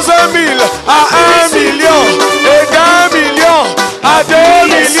 111 000 à 1 million. Et d'1 million à 2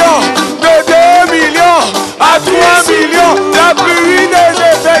 millions. De 2 millions à 3 millions. La pluie des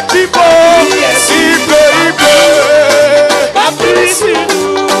effectifs. Oh, il pleut, il pleut. La pluie sur nous.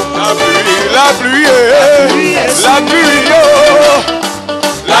 La pluie est. La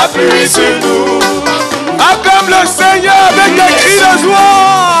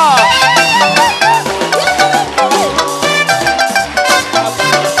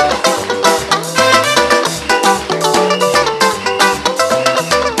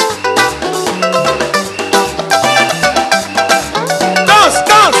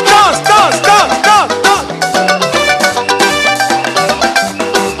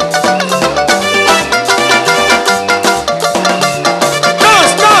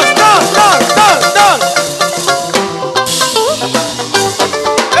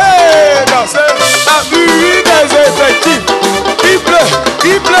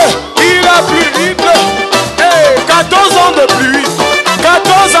il a plu, il pleut. Hey, 14 ans de pluie,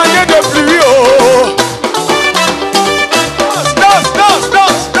 14 années de pluie. Oh. Danse, danse,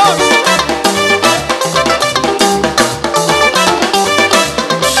 danse, danse.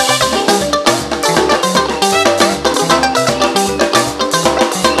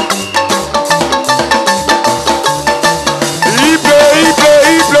 Il pleut, il pleut,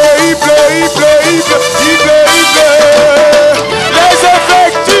 il pleut, il pleut, il pleut, il pleut, il pleut, il pleut. Les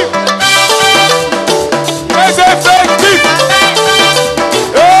effectifs. Les effectifs.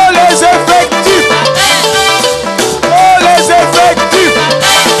 Oh, les effectifs. Oh, les effectifs.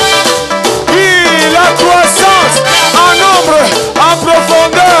 Oui, la croissance en nombre, en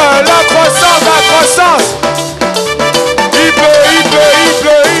profondeur. La croissance, la croissance. Il pleut, il pleut, il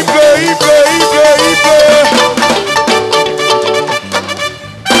pleut, il pleut, il pleut, il pleut, il pleut.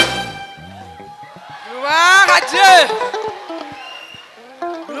 Gloire à Dieu.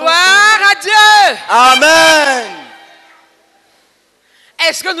 Gloire à Dieu. Amen.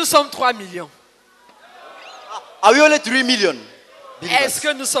 Est-ce que nous sommes 3 millions? Are we only 3 million Est-ce believers?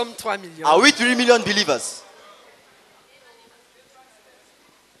 que nous sommes 3 millions? Are we 3 million believers?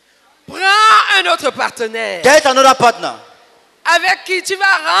 Prends un autre partenaire Get another partner avec qui tu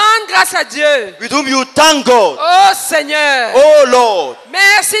vas rendre grâce à Dieu. with whom you thank God. Oh Seigneur, Oh Lord,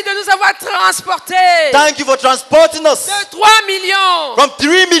 merci de nous avoir transportés thank you for transporting us de 3 millions from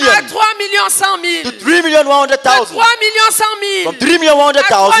 3 million à 3 millions 100 000. to 3 million 100,000. De 3 millions 100 000 From 3 million à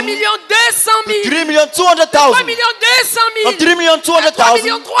 3 100,000 millions 200 to 000. 3 million 3 200,000. millions 200 From 000 3 million à 3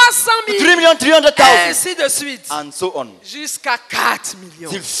 millions 200,000 300 to 000. 3 million 300,000. Ainsi de suite. And so on. Jusqu'à 4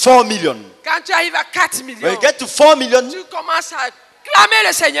 millions. Till 4 million. Quand tu arrives à 4 When millions, you get to 4 million, tu commences à clamer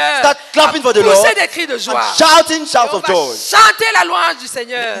le Seigneur. start clapping for the à Lord pousser des cris de joie. and shouting Et shouts on of va joy. chanter la louange du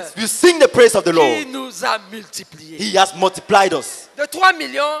Seigneur You sing the praise of the qui Lord. nous a multipliés. He has multiplied us. De 3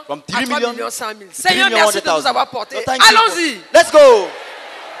 millions From à 3 3 millions millions 100 000. to 3 Seigneur, million merci de 100,000. nous avoir portés. So thank you. Allons-y. Let's go.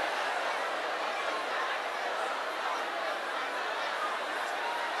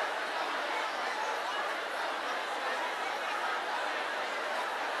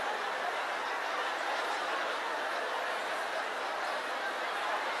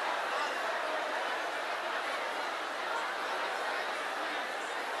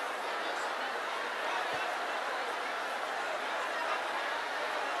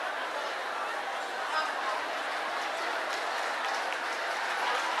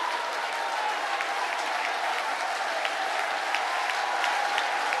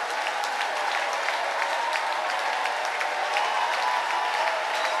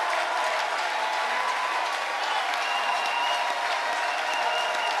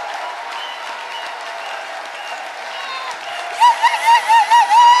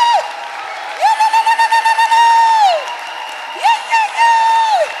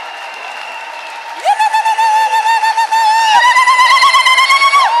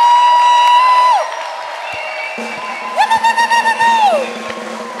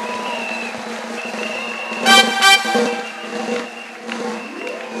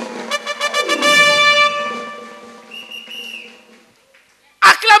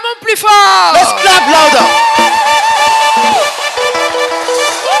 Acclamons plus fort. Let's clap louder.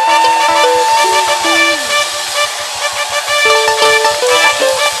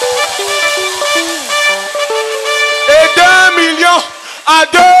 Et 2 millions à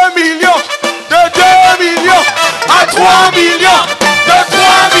 2 millions, de 2 millions à 3 millions, de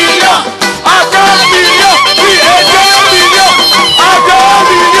 3 millions à 4 millions, oui, et 2 millions à 2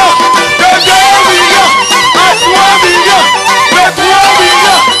 millions, de 2 millions à 3 millions, de 3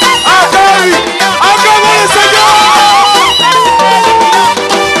 millions à 2 millions. Acclamons le Seigneur!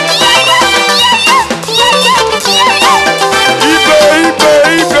 Il pleut, il pleut,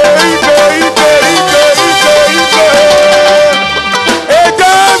 il pleut, il pleut, il pleut, il pleut, il pleut, il pleut. Et 2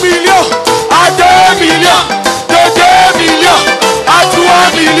 millions à 2 millions, de 2 millions à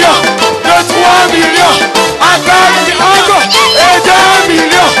 3 millions, de 3 millions à 4 millions, encore. Et 2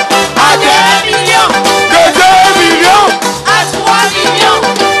 millions à 2 millions, de 2 millions à 3 millions,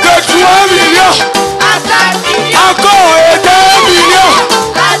 de 3 millions à 4 millions, encore. Et 2 millions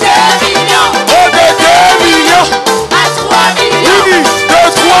à 2 millions, oh, de 2 millions à 3 millions, oui, de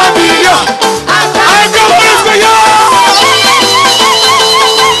 3 millions à 4 millions. Encore le Seigneur!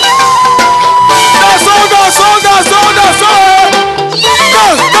 Dansons, dansons, dansons, dansons.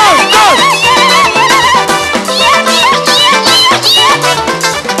 Danse, danse, danse.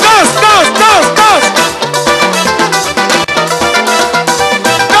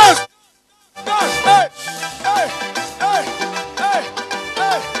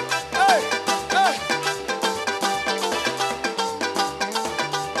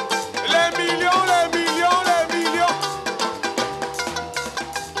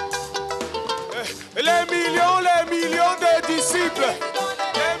 disciples.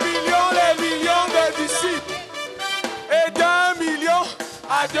 Les millions de disciples. Et d'1 million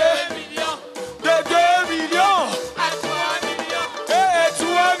à 2 millions. De 2 millions à 3 millions, et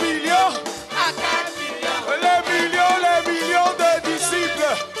 3 millions. à 4 millions, Les millions de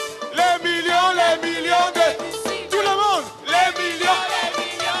disciples. Les millions de... Tout le monde. Les millions.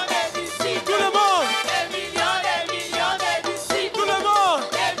 de disciples, Tout le monde. des millions de disciples, Tout le monde.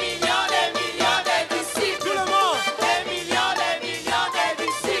 des millions de disciples, Tout le monde. des millions de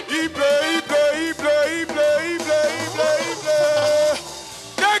disciples. Il pleut, il pleut, il pleut, il pleut, il pleut, il pleut, il pleut.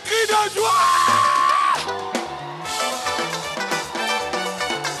 Des cris de joie.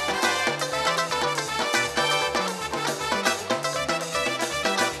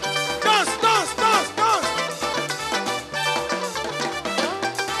 Danse, danse, danse, danse.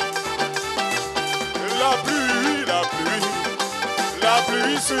 La pluie, la pluie, la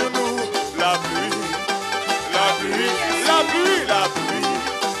pluie sur nous, la pluie, la pluie, la pluie, la pluie,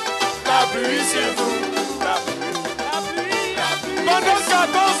 la pluie sur nous, la pluie. Pendant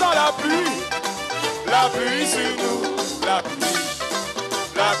 14 ans, la pluie sur nous, la pluie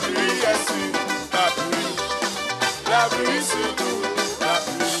est sur la pluie sur nous, la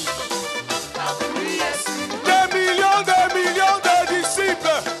pluie est sur. Des millions de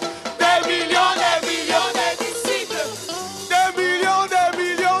disciples, des millions De disciples, des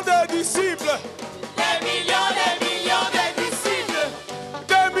millions de disciples, des millions de disciples,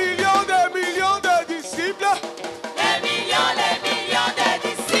 des millions de disciples. des millions de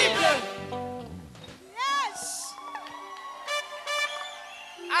disciples. Yes.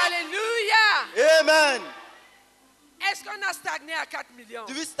 Alléluia. Amen. Est-ce qu'on a stagné à 4 millions?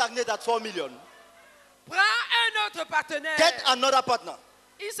 Do we stagnate at 4 million? Prends un autre partenaire. Get another partner.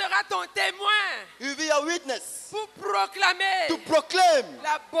 Il sera ton témoin He will be a witness pour proclamer to proclaim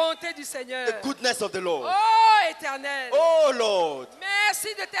la bonté du Seigneur. the goodness of the Lord. Oh éternel, Oh Lord,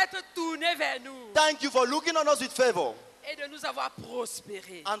 merci de t'être tourné vers nous thank you for looking on us with favor et de nous avoir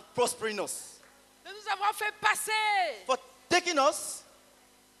prospérés, and prospering us, de nous avoir fait passer for taking us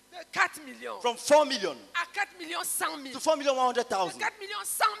de 4 millions from 4 million à 4 millions 100 000, to 4 million de 100,000, 4 millions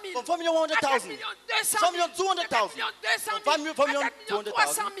 100 000, from 4 million à 4 100,000, millions 200 4 000, million de 200,000, 4 millions 200 from 000, 4 million à 4 millions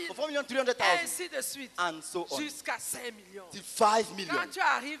 300 200,000, 000, from 4 million 300,000, ainsi de suite, and so on, jusqu'à 5 millions. till 5 million. Quand tu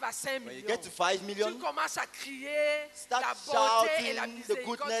arrives à 5 When you millions, get to 5 tu million, commences à crier start la bonté et la shouting the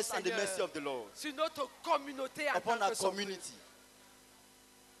miséricorde goodness du and the mercy Seigneur of the Lord sur notre communauté en upon tant our que son community.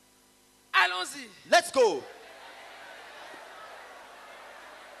 peuple. Allons-y. Let's go.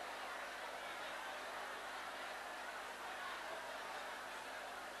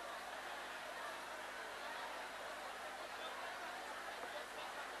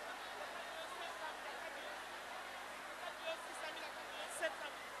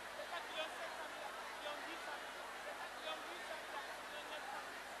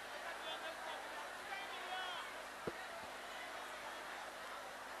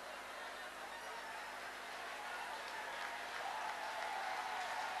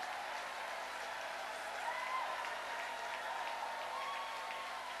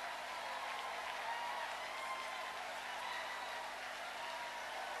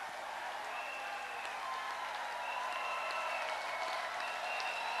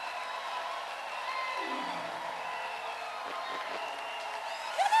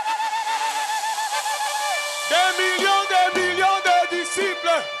 Des millions de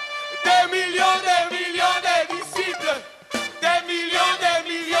disciples, des millions de disciples, des millions de disciples, des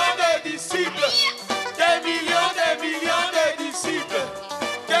millions de disciples, des millions de disciples,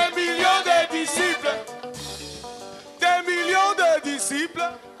 des millions de disciples,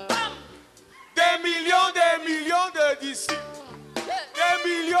 des millions de disciples,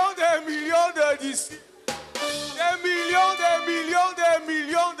 des millions de disciples. Des millions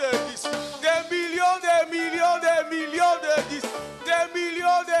de disciples. Des millions de disciples.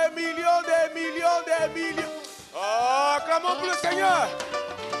 Des millions. Oh, clamons pour le Seigneur.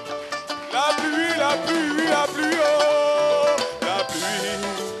 La pluie, oh.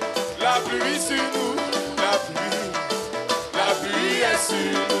 La pluie sur nous. La pluie est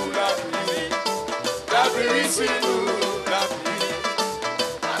sur nous. La pluie sur nous. La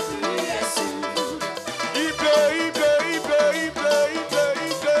pluie est sur nous. Il pleut.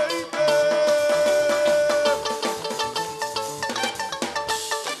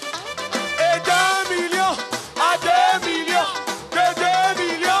 Et d'1 million à 2 millions, de 2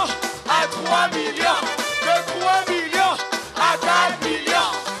 millions à 3 millions, de 3 millions à 4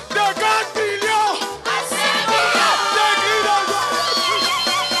 millions, de 4 millions à 5 millions.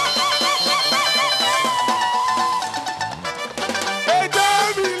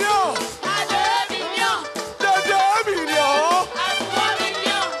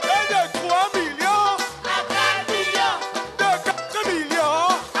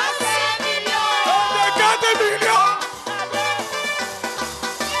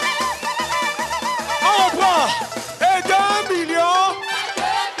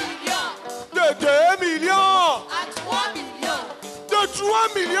 3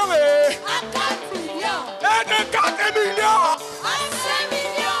 millions et à 4 millions, de 4 millions. à 5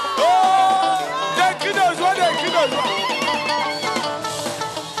 millions. Oh, des cris de joie, des cris de joie.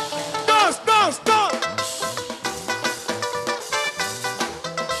 Danse, danse, danse.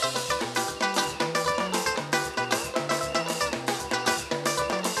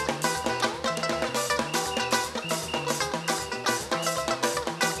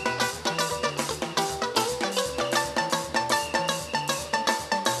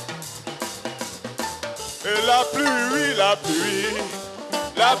 Et la pluie, la pluie,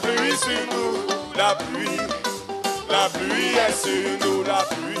 la pluie sur nous, la pluie est sur nous, la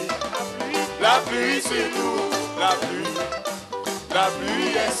pluie sur nous, la pluie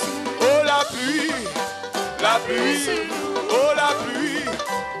est sur nous, oh la pluie sur nous, oh la pluie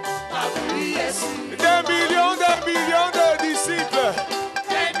est sur nous. Des millions de disciples,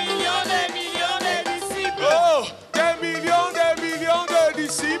 Des millions de disciples, oh, des millions de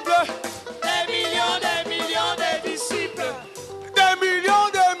disciples. des millions de disciples, Des millions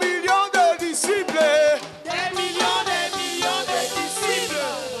de disciples. des millions de disciples.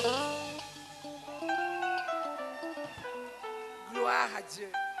 Gloire à Dieu.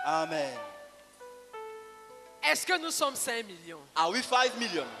 Amen. Est-ce que nous sommes 5 millions? Are we 5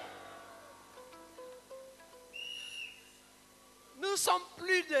 million? Nous sommes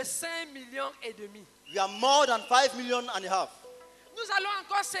plus de 5 millions et demi. We are more than 5 million and a half. Nous allons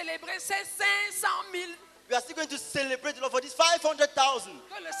encore célébrer ces 500 000 We are still going to celebrate the Lord for this 500,000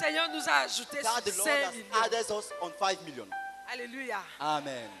 que le Seigneur nous a ajoutés that the sur Lord 5 has millions. added us on 5 million. Alléluia.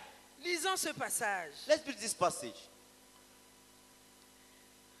 Amen. Lisons ce passage. Let's read this passage.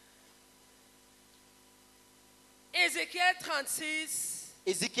 Ézéchiel 36,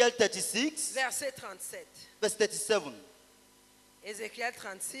 Ezekiel 36, verset 37. verse 37. Ézéchiel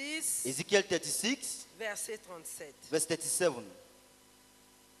 36, Ezekiel 36, verset 37. verse 37.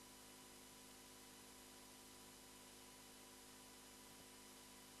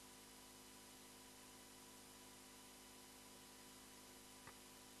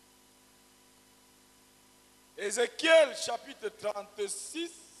 Ézéchiel chapitre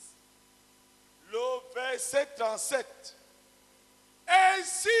 36, le verset 37.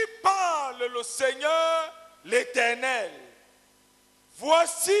 Ainsi parle le Seigneur l'Éternel.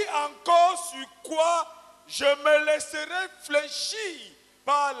 Voici encore sur quoi je me laisserai fléchir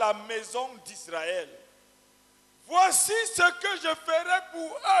par la maison d'Israël. Voici ce que je ferai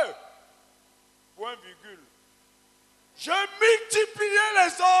pour eux. Point virgule. Je multiplierai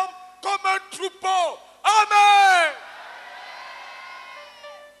les hommes comme un troupeau. Amen.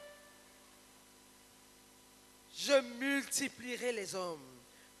 Je multiplierai les hommes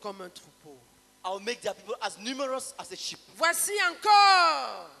comme un troupeau. I will make their people as numerous as a sheep. Voici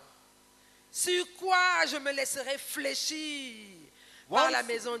encore sur quoi je me laisserai fléchir par Once- la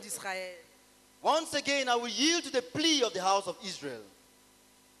maison d'Israël. Once again, I will yield to the plea of the house of Israel.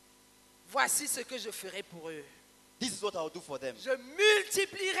 Voici ce que je ferai pour eux. This is what I will do for them. Je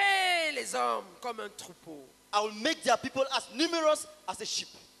multiplierai les hommes comme un troupeau. I will make their people as numerous as a sheep.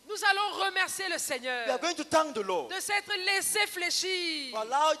 Nous allons remercier le We are Seigneur going to thank the Lord de s'être laissé fléchir, for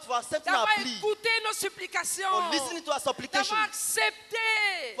allowing for accepting our d'avoir plea, écouté nos supplications, for listening to our supplications, d'avoir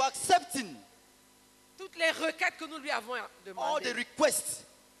accepté for accepting toutes les requêtes que nous lui avons all the demandées. requests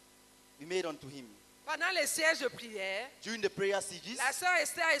we made unto him. Pendant les sièges de prière, During the prayer sieges, la sœur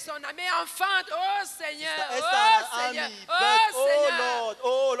Esther et son amie enfantent. Oh Seigneur, Sister Esther oh and Seigneur, Annie, oh but, oh Seigneur. Lord,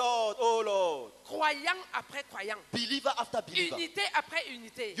 oh Lord, oh Lord, Croyant après croyant, believer after believer, unité après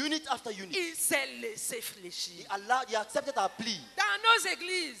unité, unit after unit, il s'est laissé fléchir. he accepted our plea. Dans nos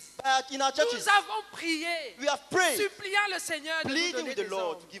églises, But in our churches, nous avons prié, we have prayed, suppliant le Seigneur de nous pleading donner with the des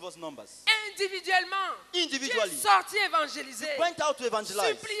Lord hommes. to give us numbers. Individuellement, Individually, tu es sorti évangéliser, went out to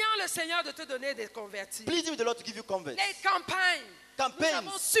evangelize, suppliant le Seigneur de te donner des convertis. pleading with the Lord to give you converts. Les campagnes, nous avons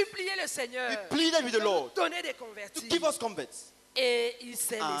Campaigns, supplié le Seigneur we pleaded with de the nous Lord donner des to convertis. give us converts. Et il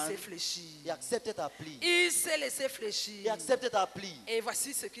s'est And laissé fléchir. He accepted our plea. Il s'est laissé He fléchir. accepted our plea. Et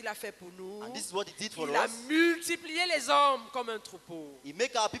voici ce qu'il a fait pour nous. And this is what he did for Il a us. multiplié les hommes comme un troupeau. He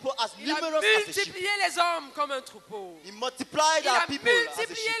made our people as Il a numerous as a sheep. multiplié les hommes comme un troupeau. He multiplied Il our a people as a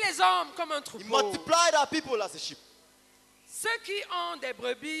multiplié sheep. les hommes comme un He troupeau. multiplied our people as a sheep. Ceux qui ont des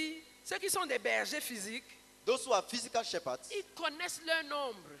brebis, ceux qui sont des bergers physiques, Those who are physical shepherds, ils connaissent leur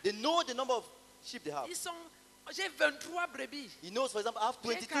nombre. they know the number of sheep they have. J'ai 23 brebis. He knows, for example, I have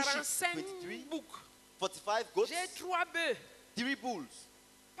J'ai 22 sheep, 45 23, boucs. 45 goats, J'ai 3 bœufs. 3 bulls.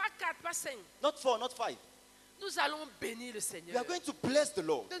 Pas 4, pas 5. Not 4, not 5. Nous allons bénir le We Seigneur are going to bless the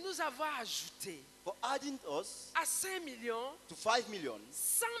Lord de nous avoir ajouté for adding us à 5 millions, to 5 million,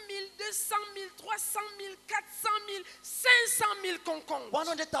 100 000, 200 000, 300 000, 400 000, 500 000 qu'on compte.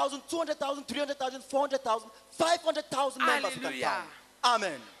 100,000, 200,000, 300,000, 400,000, 500,000 members who can Alléluia. count.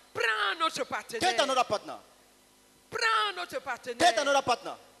 Amen. Prends notre Get partenaire. another partner. Prends notre Get partenaire. another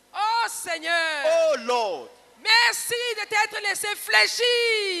partner. Oh Seigneur, Oh Lord, merci de t'être laissé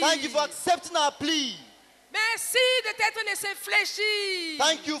fléchir. thank you for accepting our plea. Merci de t'être laissé fléchir.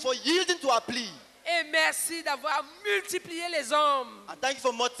 Thank you for yielding to our plea. Et merci d'avoir multiplié les hommes And thank you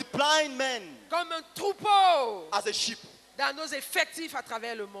for multiplying men comme un troupeau as a sheep dans nos effectifs à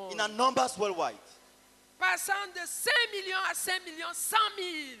travers le monde. in our numbers worldwide. Passant de 5 millions à 5 millions 100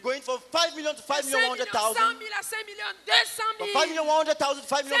 000. Going from 5 million to 5 De million 5 millions 100,000. 100 000 à 5 millions 200 From 000. 5 million 100,000 to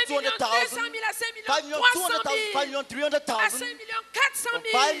 5 million 5 millions 200 200,000. 000 à 5 millions 5 million 300 200,000, 5 million 000. À 300,000. 5 millions 400 From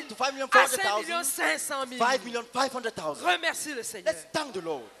 000. 5 to 5 million À 5 400,000. millions 500 000. 5 million 500,000. Remercie le Seigneur. Let's thank the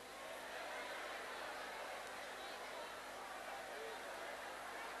Lord.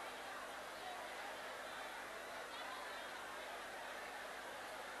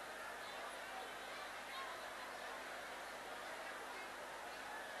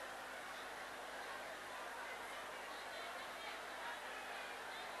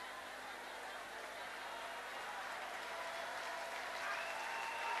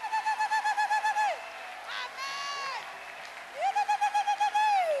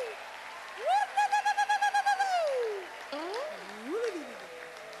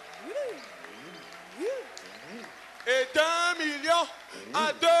 Et d'1 million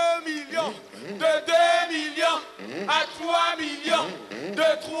à 2 millions, de 2 millions à 3 millions,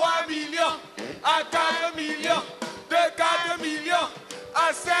 de 3 millions à 4 millions, de 4 millions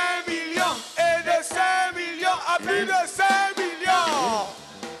à 5 millions et de 5 millions à plus de 5 millions.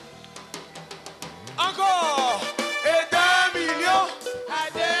 Encore. Et d'1 million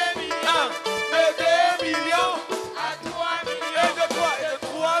à 2 millions, de 2 millions à 3 millions, et de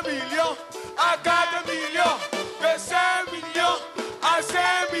 3 millions à 4 millions, de 5 millions à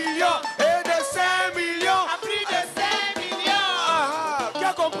 5 millions et de 5 millions à plus de 5 millions. Ah, qui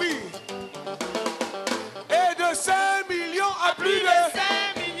a compris? Et de 5 millions à plus de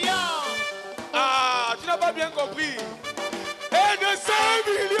 5 millions. Ah, tu n'as pas bien compris. Et de 5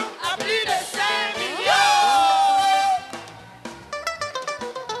 millions à plus de 5 millions.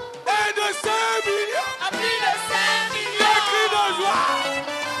 Et de 5 millions à plus de 5 millions. Les cris de joie.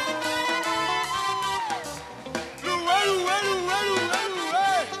 Louez, louez, louez, louez,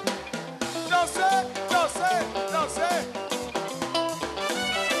 louez. Dansez, dansez, dansez.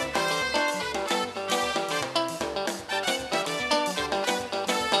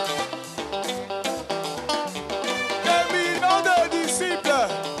 Des millions de disciples.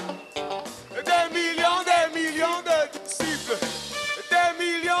 Des millions de disciples. Des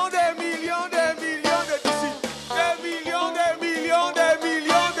millions de disciples. Des millions de millions de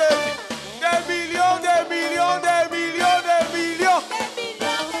millions de millions.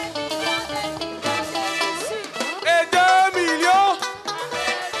 Et 2 millions.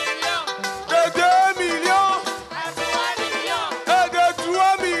 De 2 millions. Et de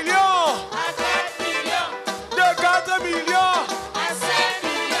 3 millions. De 4 millions.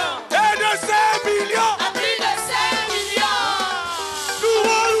 Et de 5 millions.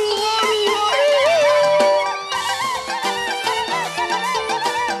 Louez, louez, louez.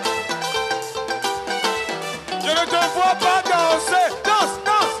 Je ne te vois pas danser. Danse,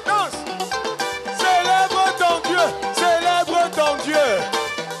 danse, danse. Célèbre ton Dieu. Célèbre ton Dieu.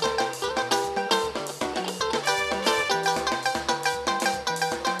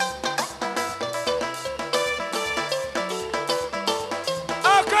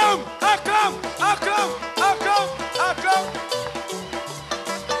 Acclame, acclame, acclame, acclame, acclame.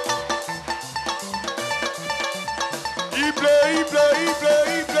 Il pleut, il pleut, il pleut,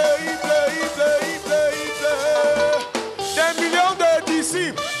 il pleut, il pleut, il pleut, il pleut, il pleut. Des millions de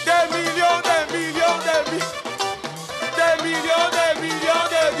disciples, des millions de millions de des millions de millions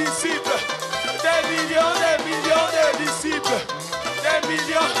de disciples, des millions de millions de disciples, des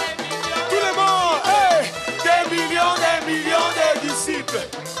millions, tout le monde, hey! Des millions de disciples,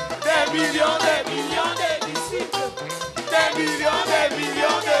 des millions de disciples, des millions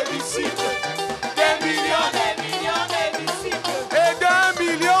de disciples, des millions de disciples, et d'un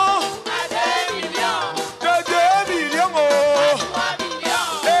million, de 2 millions, oh,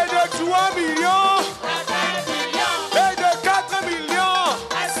 et de 3 millions, et de 4 millions,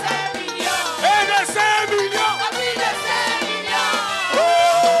 et de 5 millions. Oh,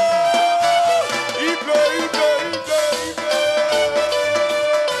 il pleut, il pleut, il pleut, il pleut.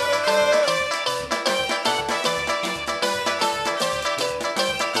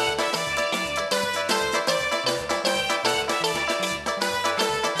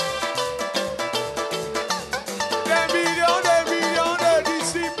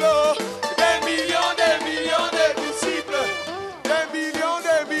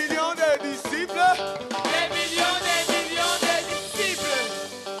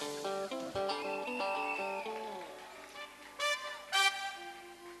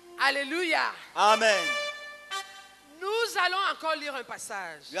 Alléluia. Amen. Nous allons encore lire un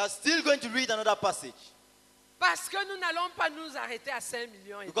passage. We are still going to read another passage. Parce que nous n'allons pas nous arrêter à 5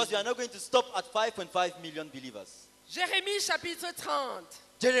 millions. Because we are not going to stop at 5.5 million believers. Jérémie chapitre 30.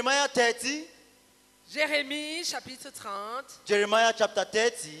 Jeremiah 30. Jérémie chapitre 30. Jeremiah chapter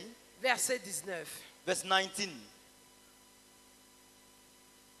 30. Verset 19. Verse 19.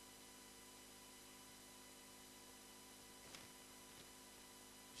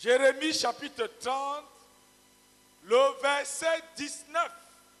 Jérémie chapitre 30, le verset 19.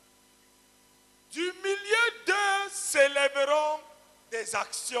 Du milieu d'eux s'élèveront des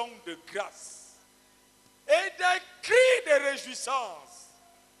actions de grâce et des cris de réjouissance.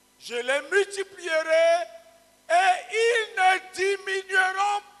 Je les multiplierai et ils ne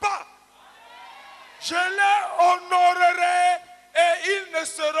diminueront pas. Je les honorerai et ils ne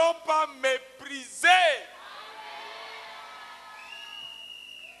seront pas méprisés.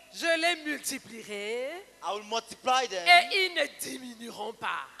 Je les multiplierai I will multiply them et ils ne diminueront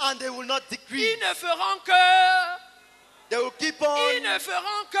pas. and they will not decrease. Ils ne feront que. They will keep on. Ils ne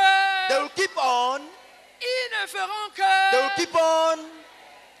feront que. They will keep on. Ils ne feront They will que. keep on.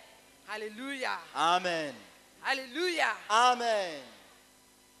 Alléluia. Amen. Alléluia. Amen.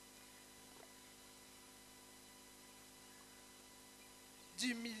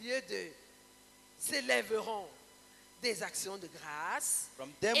 Du milieu d'eux s'élèveront des actions de grâce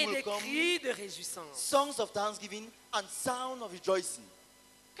From them et will des come cris de réjouissance. songs of thanksgiving and sound of rejoicing.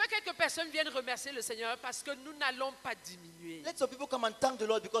 Que quelques personnes viennent remercier le Seigneur parce que nous n'allons pas diminuer. Let some people come and thank the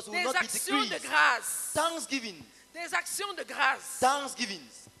Lord because we will Des not be actions de decreased. grâce. Thanksgiving. Des actions de grâce. Thanksgiving.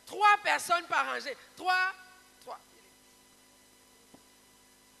 3 personnes par rangée. 3.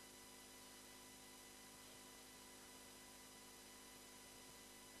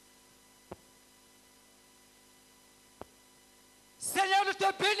 Seigneur, nous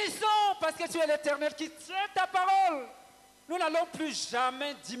te bénissons parce que tu es l'Éternel qui tient ta parole. Nous n'allons plus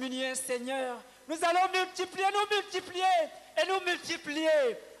jamais diminuer, Seigneur. Nous allons multiplier et nous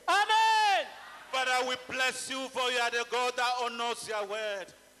multiplier. Amen. Father, we bless you for you are the God that honors your word.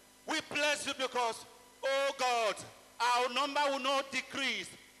 We bless you because, oh God, our number will not decrease,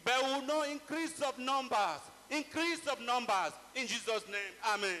 but will not increase of numbers. Increase of numbers. In Jesus' name,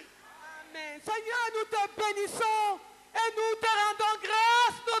 amen. Amen. Seigneur, nous te bénissons et nous te rendons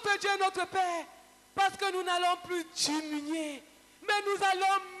grâce, notre Dieu, notre Père, parce que nous n'allons plus diminuer, mais nous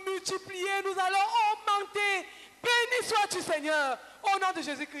allons multiplier, nous allons augmenter. Béni sois-tu, Seigneur, au nom de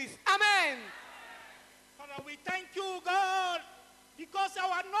Jésus-Christ. Amen. Father, we thank you, God, because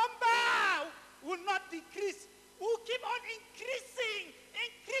our number will not decrease. We'll keep on increasing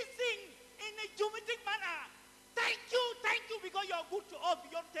in a geometric manner. Thank you, because you are good to us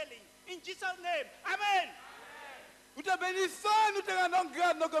beyond telling. In Jesus' name, amen. Nous te bénissons, nous te rendons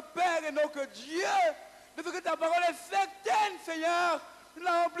grâce, notre Père et notre Dieu, de ce que ta parole est certaine, Seigneur. Nous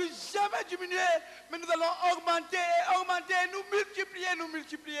n'allons plus jamais diminuer, mais nous allons augmenter, nous multiplier.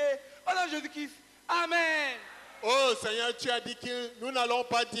 Au nom de Jésus-Christ. Amen. Oh Seigneur, tu as dit que nous n'allons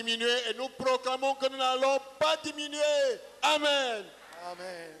pas diminuer et nous proclamons que nous n'allons pas diminuer. Amen.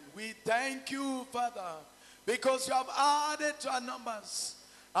 Amen. We thank you, Father, because you have added to our numbers,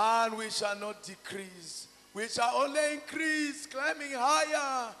 and we shall not decrease. We shall only increase, climbing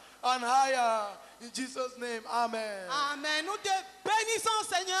higher and higher. In Jesus' name, amen. Amen. Nous te bénissons,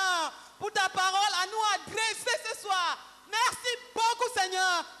 Seigneur, pour ta parole à nous adresser ce soir. Merci beaucoup,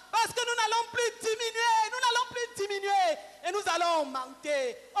 Seigneur, parce que nous n'allons plus diminuer, et nous allons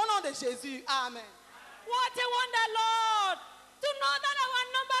augmenter. Au nom de Jésus, amen. What a wonder, Lord, to know that our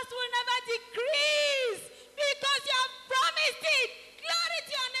numbers will never decrease because you have promised it. Glory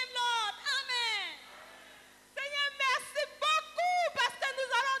to your name, Lord. Amen. Seigneur, merci beaucoup parce que nous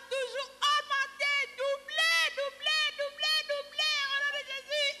allons toujours augmenter, doubler au nom de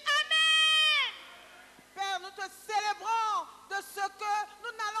Jésus. Amen. Père, nous te célébrons de ce que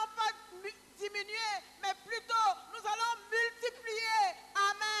nous n'allons pas diminuer, mais plutôt nous allons multiplier.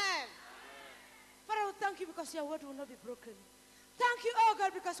 Amen. Father, we thank you because your word will not be broken. Thank you, oh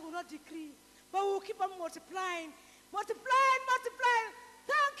God, because we will not decrease, but we will keep on multiplying. Thank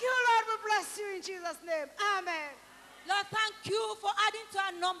you, Lord. We bless you in Jesus' name. Amen. Lord, thank you for adding to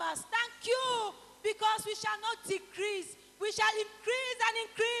our numbers. Thank you because we shall not decrease. We shall increase and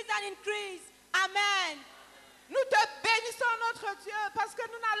increase and increase. Amen. Nous te bénissons, notre Dieu, parce que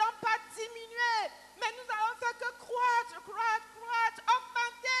nous n'allons pas diminuer, mais nous allons faire que croître,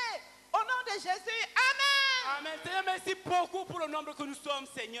 augmenter. Au nom de Jésus, amen. Amen. Seigneur, merci beaucoup pour le nombre que nous sommes,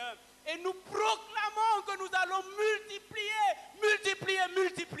 Seigneur. Et nous proclamons que nous allons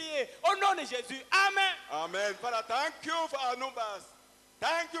multiplier au nom de Jésus. Amen. Amen. Father, thank you for our numbers.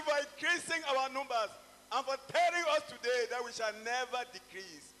 Thank you for increasing our numbers and for telling us today that we shall never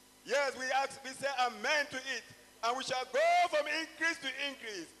decrease. Yes, we say amen to it, and we shall go from increase to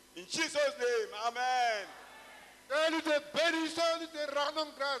increase. In Jesus' name, amen. Et nous te bénissons, nous te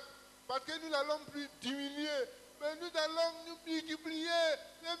rendons grâce, parce que nous n'allons plus diminuer, mais nous allons nous multiplier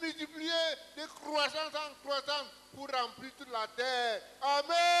de croissance en croissance pour remplir toute la terre.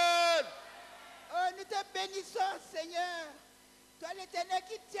 Amen. Oh, nous te bénissons, Seigneur. Toi, l'Éternel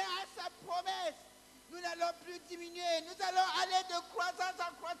qui tient à sa promesse. Nous n'allons plus diminuer. Nous allons aller de croissance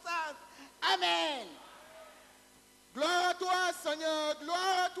en croissance. Amen. Gloire à toi, Seigneur.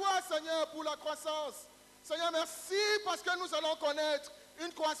 Gloire à toi, Seigneur, pour la croissance. Seigneur, merci parce que nous allons connaître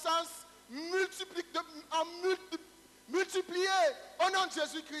une croissance multipliée au nom de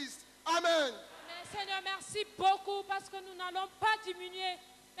Jésus-Christ. Amen. Mais Seigneur, merci beaucoup parce que nous n'allons pas diminuer.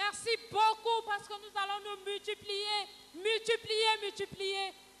 Merci beaucoup parce que nous allons nous multiplier.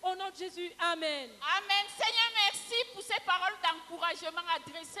 Au nom de Jésus, amen. Amen. Seigneur, merci pour ces paroles d'encouragement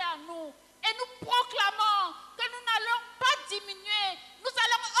adressées à nous. Et nous proclamons que nous n'allons pas diminuer. Nous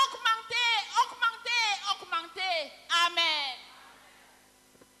allons augmenter. Amen.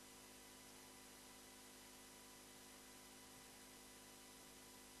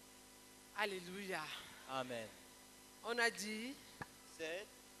 Alléluia. Amen. On a dit Said,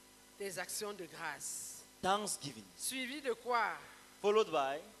 des actions de grâce. thanksgiving. Suivi de quoi? Followed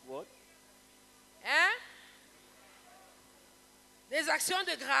by what? Hein? Des actions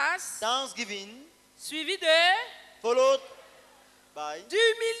de grâce. Thanksgiving. Suivi de? Followed by? Du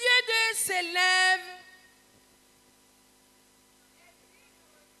milieu de ses lèvres.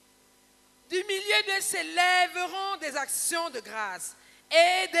 Du milieu de ses lèveront des actions de grâce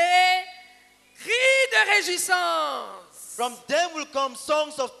et des cris de réjouissance. From them will come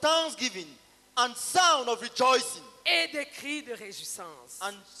songs of thanksgiving and sound of rejoicing. Et des cris de réjouissance.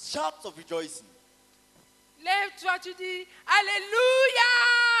 And shouts of rejoicing. Lève-toi, tu dis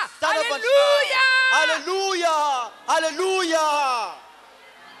Alléluia! Stand up and Alléluia! shout. Hallelujah! Hallelujah!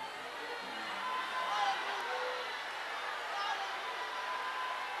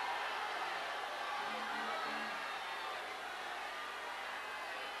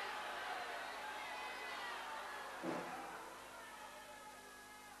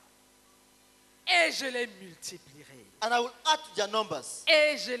 Et je les multiplierai. And I will add to their numbers.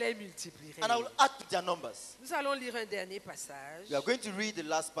 Et je les multiplierai. And I will add to their numbers. Nous allons lire un dernier passage. We are going to read the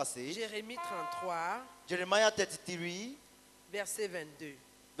last passage. Jérémie 33, Jeremiah 33, verset 22.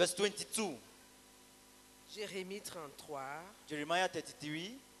 verse 22. Jérémie 33, Jeremiah 33,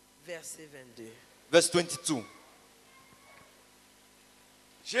 verset 22. verse 22.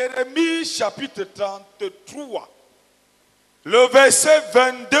 Jérémie chapitre 33, le verset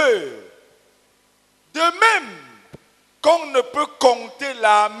 22. De même qu'on ne peut compter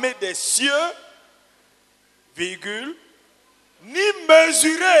l'armée des cieux, virgule, ni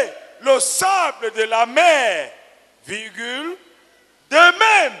mesurer le sable de la mer, virgule, de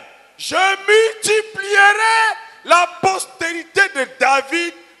même, je multiplierai la postérité de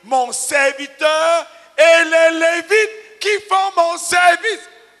David, mon serviteur, et les Lévites qui font mon service.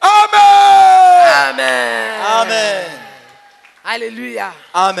 Amen. Amen. Amen. Alléluia.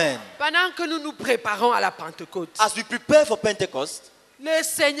 Amen. Pendant que nous nous préparons à la Pentecôte, As we prepare for Pentecost, le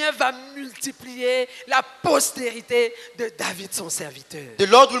Seigneur va multiplier la postérité de David, son serviteur. the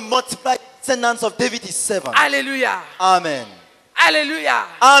Lord will multiply the descendants of David, his servant. Alléluia. Amen. Alléluia.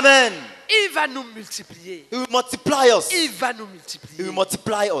 Amen. Il va nous multiplier. He will multiply us. Il va nous He multiplier. will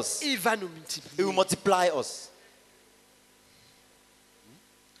multiply us. Il va nous He multiplier. will multiply us.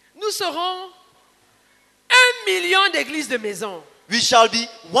 Nous serons 1 million d'églises de maison. We shall be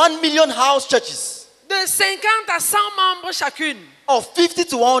 1 million house churches De 50 à 100 membres chacune. of 50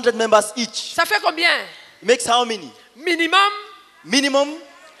 to 100 members each. Ça fait combien? Makes how many? Minimum, Minimum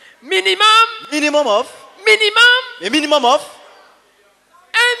minimum, of? minimum, A minimum of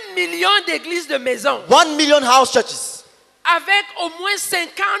 1 million d'églises de maison. 1 million house churches Avec au moins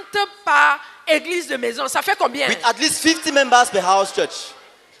 50 par église de maison. Ça fait combien? with at least 50 members per house church.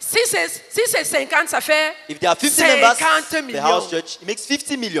 Si c'est 50, ça fait If there are 50 members 50 per millions. house church, it makes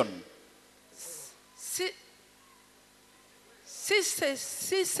 50 million.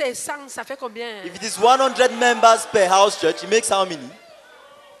 Si c'est 100, ça fait combien? If it is 100 members per house church, it makes how many?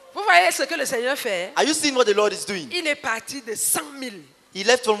 Vous voyez ce que le Seigneur fait? Are you seeing what the Lord is doing? Il est parti de 100 000 He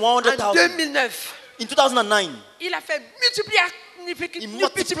left from en 100,000 2009. in 2009 Il a fait multiplied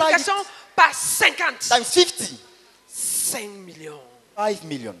multiplication par 50. times 50. 5 millions. 5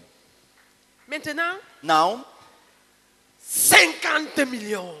 million. Maintenant, Now, 50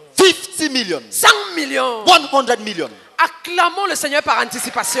 millions. 50 million. 100 millions. 100 million. Acclamons le Seigneur par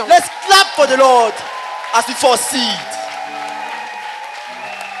anticipation. Let's clap for the Lord as we foresee.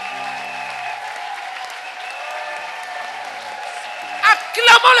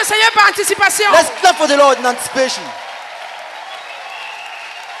 Acclamons le Seigneur par anticipation. Let's clap for the Lord in anticipation.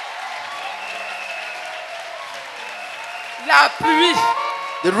 La pluie.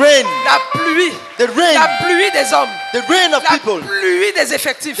 The rain. La pluie. The rain. La pluie des hommes. The rain of La people. pluie des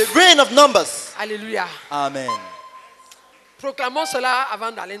effectifs. The rain of numbers. Alléluia. Amen. Proclamons cela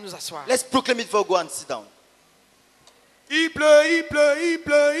avant d'aller nous asseoir. Let's proclaim it before we go and sit down. Il pleut, il pleut, il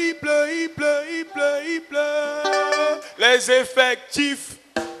pleut, il pleut, il pleut, il pleut, il pleut. Les effectifs.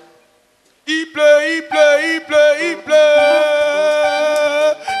 Il pleut, il pleut, il pleut, il pleut.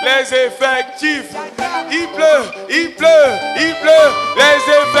 Les effectifs. Il pleut, il pleut, il pleut. Les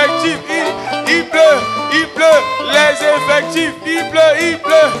effectifs. Il pleut, il pleut. Les effectifs. Il pleut, il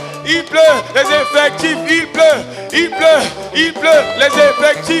pleut, il pleut. Les effectifs. Il pleut, il pleut, il pleut. Les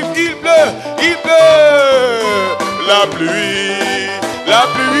effectifs. Il pleut, il pleut. La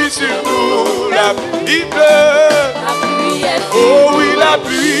pluie sur nous, il pleut. La pluie est sur Oh oui, la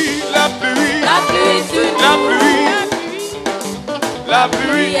pluie, la pluie, La pluie sur la nous. pluie, la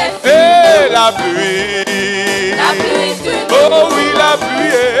pluie, est sur et la pluie. La pluie sur nous. Oh oui, la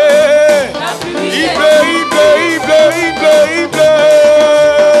pluie, La pluie il est pleut, il pleut, il pleut, il pleut, il pleut.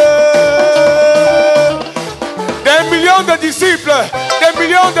 Des millions de disciples, des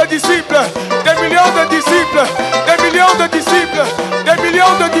millions de disciples, des millions de disciples, des millions de disciples, des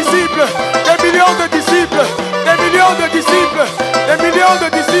millions de disciples, des millions de disciples, des millions de disciples, des millions de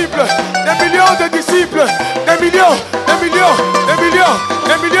disciples, des millions de disciples, des millions, des millions, des millions,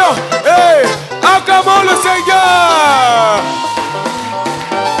 des millions. Hey, acclamons le Seigneur.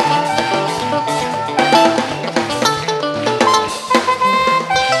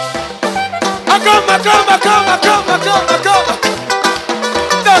 Acclame.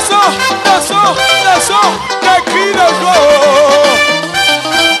 Dansons, des cris de joie.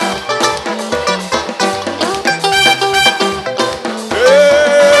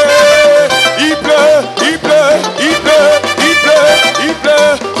 Il pleut, il pleut, il pleut, il pleut, il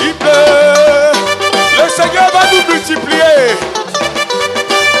pleut, il pleut. Le Seigneur va nous multiplier.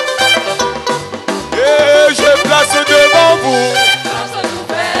 Et je place devant vous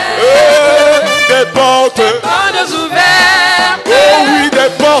des portes. Portes ouvertes. Oh oui, des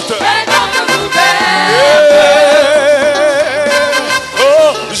portes.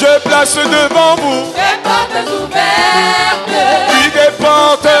 Oh, je place devant vous Des portes ouvertes. oui des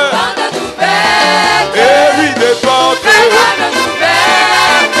portes. Portes ouvertes. Et oui des portes. Des portes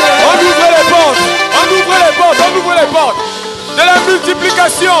ouvertes. On ouvre les portes. On ouvre les portes. On ouvre les portes. De la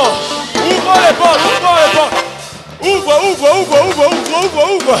multiplication. Ouvre les portes. Ouvre les portes. Ouvre.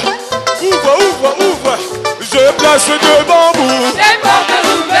 Ouvre. Je place devant vous Des portes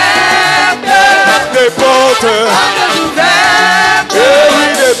ouvertes. des portes. Portes ouvertes. Et oui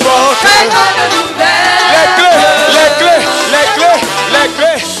des portes. Des portes ouvertes. Les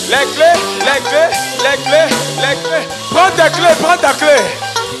clés. Prends ta clé.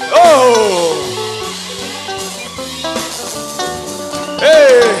 Oh.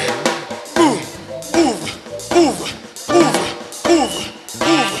 Hey. Ouvre.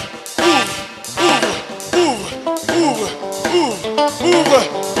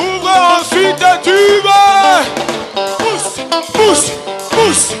 Ensuite tu vas.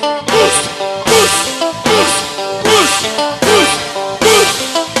 Pousse.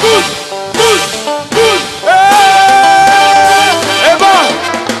 Et va.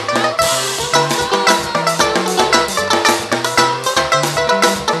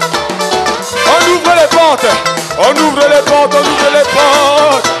 On ouvre les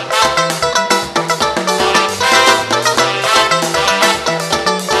portes.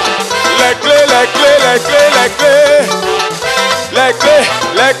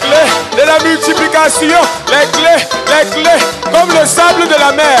 Les clés de la multiplication, les clés comme le sable de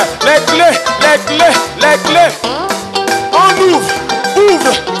la mer, les clés. On ouvre.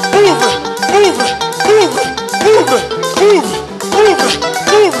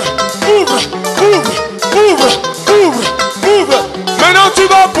 Maintenant tu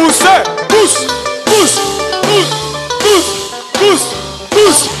vas pousser. Pousse.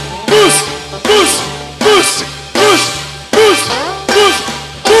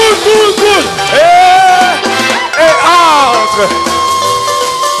 Et entre.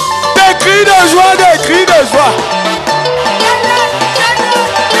 Des cris de joie.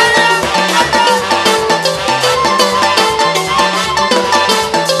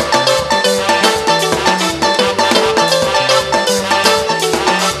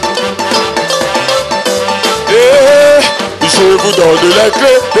 vous donne les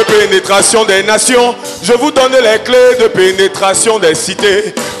clés de pénétration des nations. Je vous donne les clés de pénétration des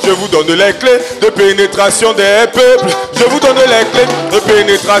cités. Je vous donne les clés de pénétration des peuples. Je vous donne les clés de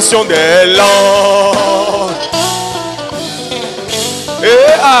pénétration des langues.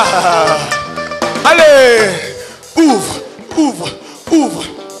 Et allez, ouvre.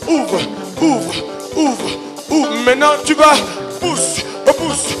 Maintenant tu vas pousse. Et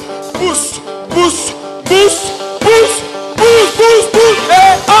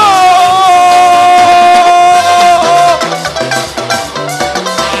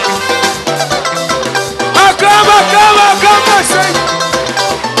acclame,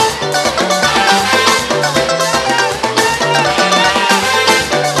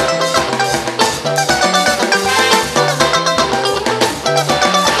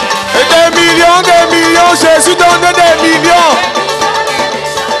 et des millions, Jésus donne des millions.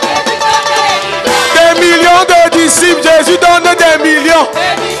 Des millions de disciples, Jésus donne des millions.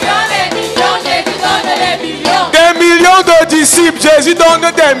 Des millions de disciples, Jésus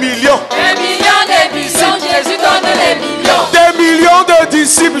donne des millions. Des millions de disciples, Jésus donne des millions. Des millions de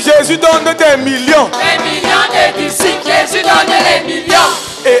disciples, Jésus donne des millions. Des millions de disciples, Jésus donne les millions.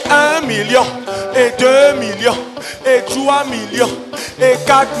 Et 1 million, et 2 millions, et 3 millions, et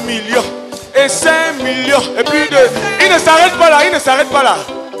 4 millions, et 5 millions, et plus de... Il ne s'arrête pas là,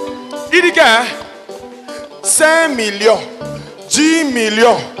 Il dit que 5 millions, 10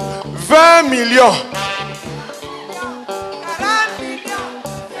 millions, 20 millions. 40 millions,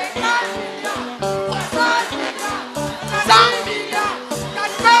 50 millions, 60 millions, 100 millions,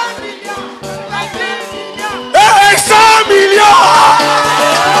 80 millions, 20 millions. Et 100 millions!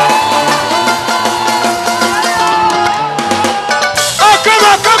 Oh, come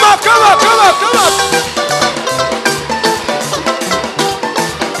on.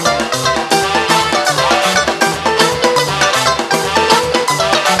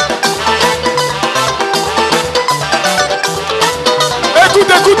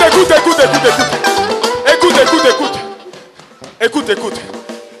 Écoute.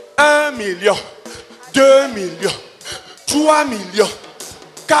 1 million, 2 millions, 3 millions,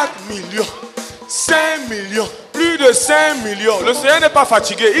 4 millions, 5 millions, plus de 5 millions. Le Seigneur n'est pas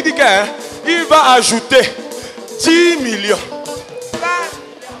fatigué. Il dit qu'il va ajouter 10 millions. 20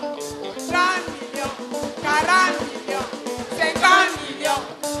 millions, 30 millions, 40 millions, 50 millions,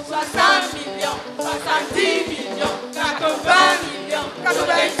 60 millions, 70 millions, 80 millions,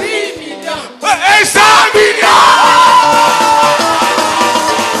 90 millions. Et 100 millions!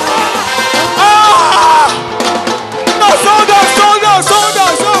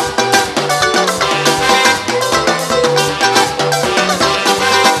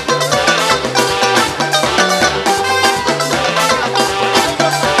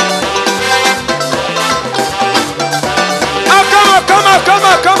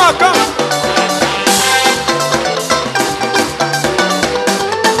 Come.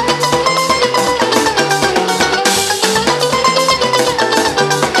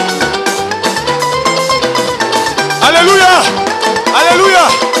 Alléluia.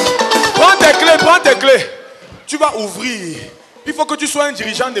 Prends tes clés. Tu vas ouvrir. Il faut que tu sois un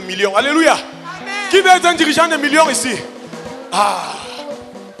dirigeant de millions. Alléluia. Amen. Qui veut être un dirigeant de millions ici?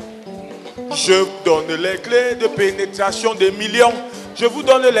 Je vous donne les clés de pénétration des millions. Je vous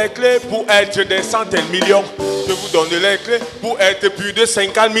donne les clés pour être des centaines de millions. Je vous donne les clés pour être plus de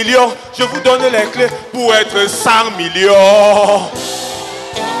 50 millions. Je vous donne les clés pour être 100 millions.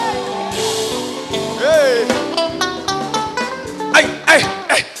 Hey.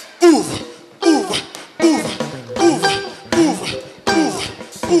 Hey. Ouvre.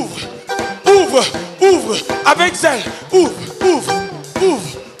 Avec zèle. Ouvre.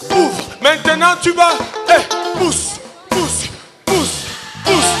 Maintenant tu vas. Pousse.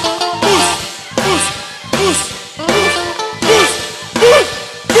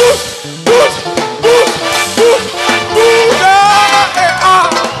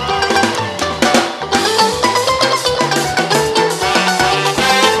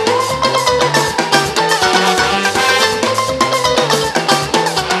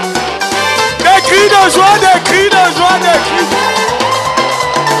 Des cris de joie.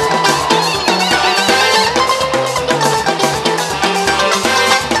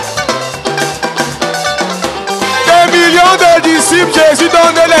 Des millions de disciples, Jésus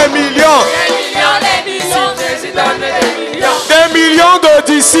donne les millions. Des millions de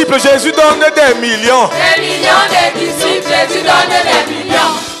disciples, Jésus donne des millions. Des millions de disciples, Jésus donne des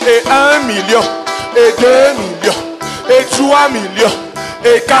millions. Et 1 million, et 2 millions, et 3 millions,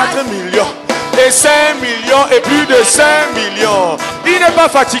 et 4 millions. Et 5 millions et plus de 5 millions. Il n'est pas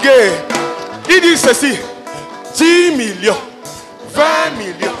fatigué. Il dit ceci. 10 millions, 20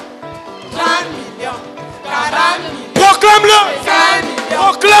 millions. 30 millions, 40 millions, Proclame-le. 50 millions,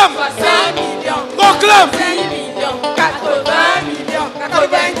 Proclame. 60 millions, Proclame. 70 millions, 80 millions,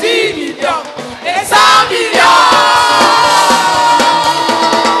 90 millions et 100 millions.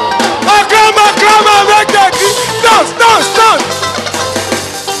 Acclame, acclame avec des cris. Danse, danse, danse.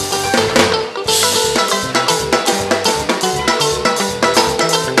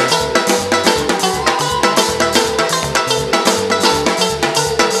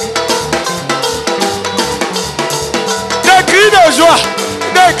 Des cris de joie.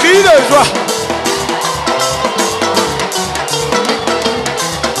 Des cris de joie.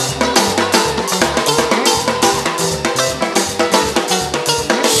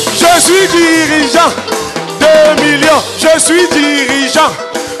 Je suis dirigeant. 2 millions. Je suis dirigeant.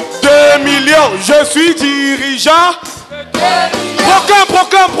 2 millions. Je suis dirigeant. Proclame,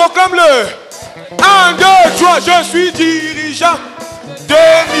 proclame, proclame-le. 1, 2, 3. Je suis dirigeant. 2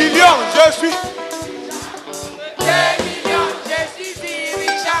 millions. Je suis. 2 millions, je suis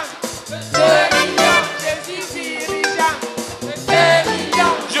dirigeant. 2 millions, je suis dirigeant. 2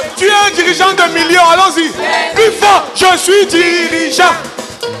 millions. Tu es un dirigeant de millions. Allons-y. Plus fort. Je suis dirigeant.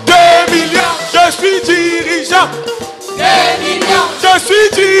 2 millions. Je suis dirigeant. 2 millions, Je suis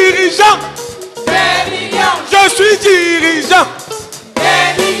dirigeant. 2 millions, Je suis dirigeant. 2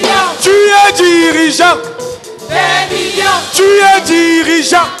 millions, Tu es dirigeant. 2 millions, Tu es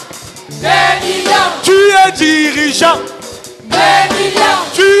dirigeant. 2 millions, Tu es dirigeant. 2 millions,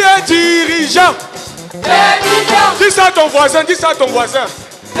 Tu es dirigeant. 2 millions, Dis ça à ton voisin. Dis ça à ton voisin.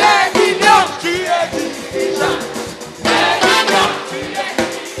 2 millions, Tu es dirigeant. 2 millions,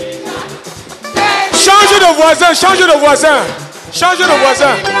 Change de voisin. Change de voisin. Change de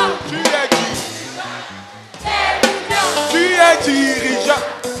voisin. Tu es dirigeant.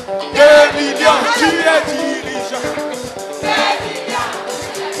 2 millions. Tu es dirigeant.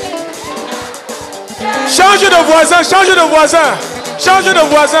 Change de voisin. Change de voisin. Change de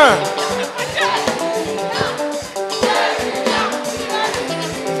voisin.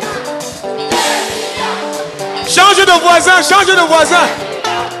 Change de voisin. Change de voisin.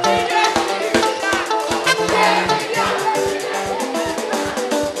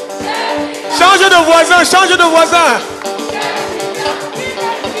 Change de voisin, change de voisin.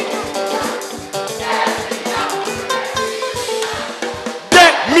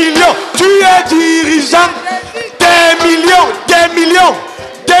 Des millions, tu es dirigeant. Des millions, des millions,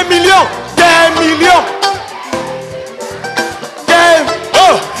 des millions, des millions.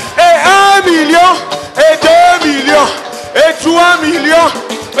 Oh, et 1 million, et 2 millions, et 3 millions,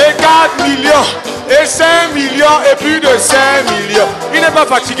 et 4 millions. Et 5 millions et plus de 5 millions. Il n'est pas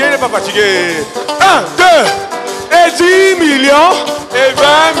fatigué, il n'est pas fatigué. 1, 2, et 10 millions, et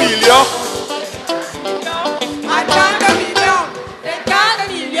 20 millions. à 30 millions, 50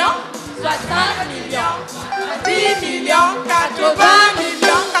 millions, 60 millions, 10 millions, 80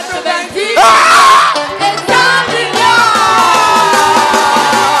 millions, 90 millions, et 100 millions.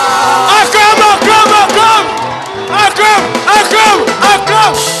 Acclame, acclame, acclame. Acclame, acclame,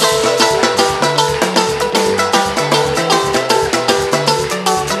 acclame.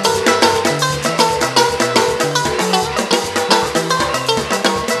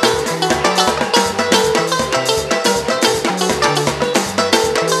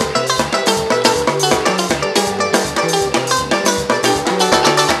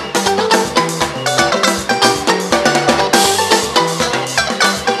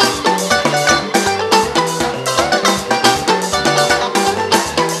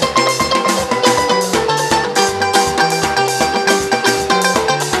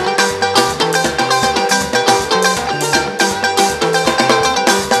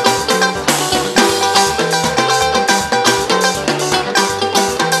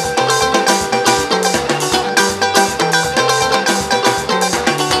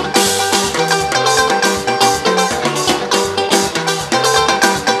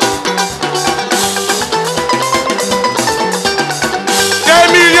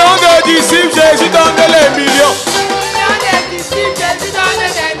 Jésus donne les millions.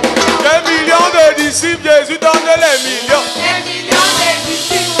 Des millions de disciples, Jésus donne les millions.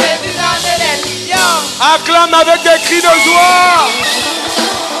 Acclame avec des cris de joie.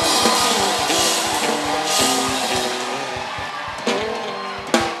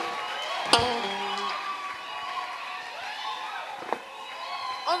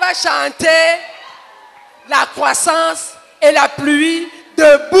 On va chanter la croissance et la pluie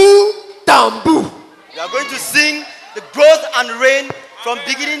de bout en bout. We are going to sing the growth and rain from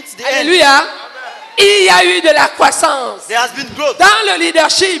beginning to the end. Alléluia. Il y a eu de la croissance There has been growth dans le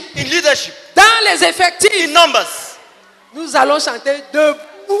leadership, in leadership, dans les effectifs. in numbers. Nous allons chanter de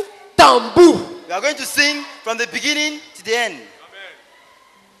bout en bout. We are going to sing from the beginning to the end.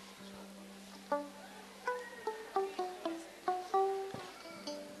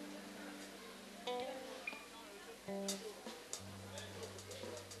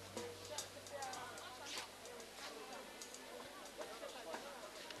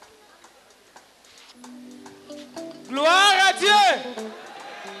 Gloire à Dieu.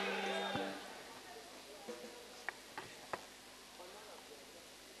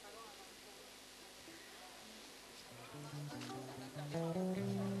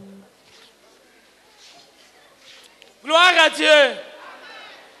 Gloire à Dieu.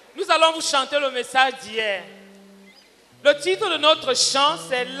 Nous allons vous chanter le message d'hier. Le titre de notre chant,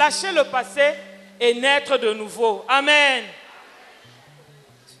 c'est « Lâcher le passé et naître de nouveau ». Amen.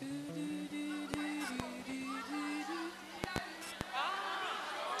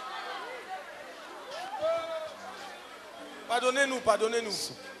 Pardonnez-nous, pardonnez-nous.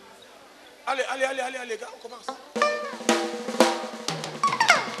 Allez, gars, on commence.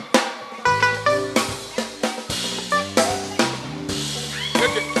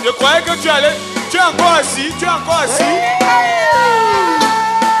 Je croyais que tu allais. Tu es encore assis, tu es encore assis.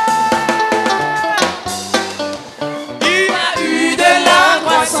 Il y a eu de la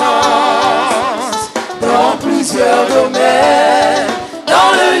croissance dans plusieurs domaines,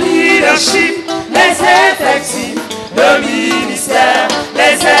 dans le leadership, les effectifs, le ministère,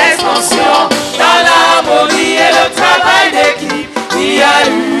 les expansions, dans l'harmonie et le travail d'équipe. Il y a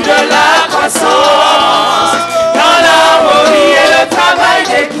eu de la croissance dans l'harmonie et le travail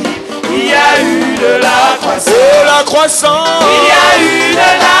d'équipe. Il y a eu de la croissance. Oh, la croissance. Il y a eu de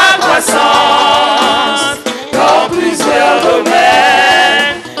la croissance dans plusieurs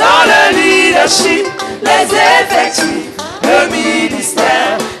domaines, dans le leadership, les effectifs, le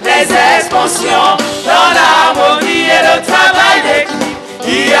ministère, les expansions, dans l'harmonie et le travail d'équipe.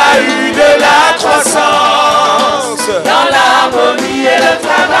 Il y a eu de la croissance dans l'harmonie et le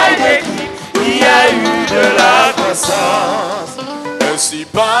travail d'équipe. Il y a eu de la croissance. Ainsi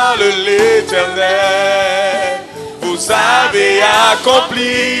parle l'Éternel, vous avez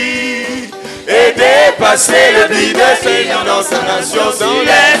accompli et dépassé le vide des Seigneurs dans sa nation, dans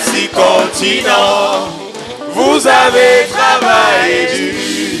les 6 continents. Vous avez travaillé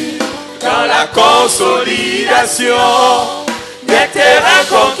dur dans la consolidation des terrains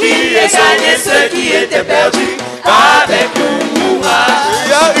conquis et gagné ce qui était perdu avec le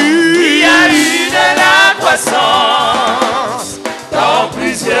courage. Il y a eu de la croissance dans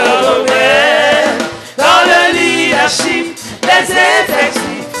plusieurs domaines, dans le leadership, les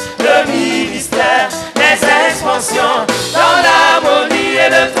effectifs, le ministère, les expansions, dans l'harmonie et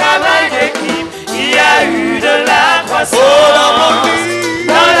le travail d'équipe. Il y a eu de la croissance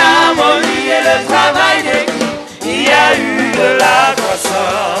dans l'harmonie et le travail d'équipe. Il y a eu de la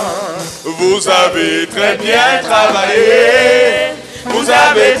croissance. Vous avez très bien travaillé, vous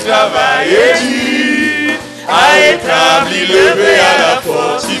avez travaillé dur, à établir, lever, à la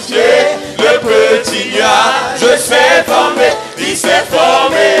fortifier. Le petit nuage s'est formé, il s'est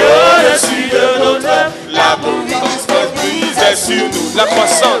formé au-dessus de notre. La brise est sur nous. La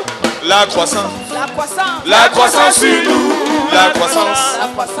croissance, la croissance, La croissance. la croissance sur nous. La croissance,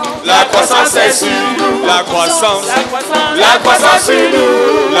 la croissance est sur nous. La croissance, la croissance sur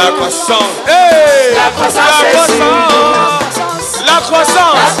nous. La croissance, hey, La croissance est sur nous. la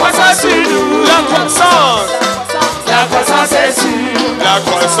croissance, La croissance sur nous. la croissance, La croissance est sur nous. la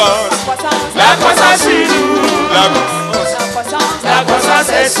croissance, La croissance sur nous. la croissance, La croissance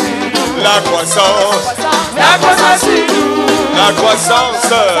est sur nous. la croissance, La croissance sur nous. la croissance,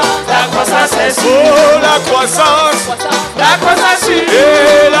 La croissance est sur nous. oh la croissance, La croissance sur nous.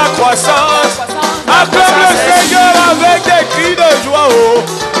 et la croissance. Acclame le Seigneur avec des cris de joie. Oh,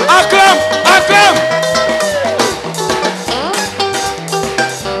 acclame, acclame.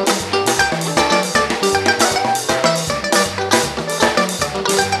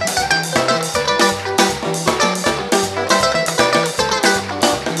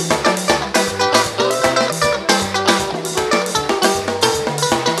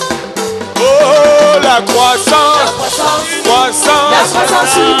 Oh, la croissance, croissance, croissance,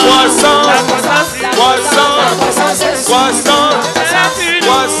 croissance, croissance, croissance,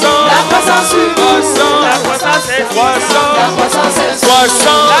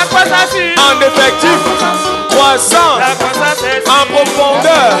 en effectif, croissance, en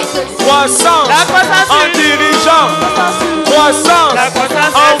profondeur, croissance, en dirigeant, croissance,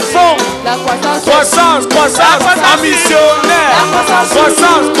 en fond, croissance, en missionnaire,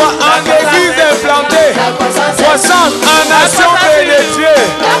 croissance, en église implantée, croissance, en nation pénétrée,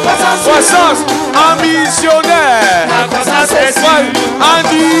 croissance, en missionnaire.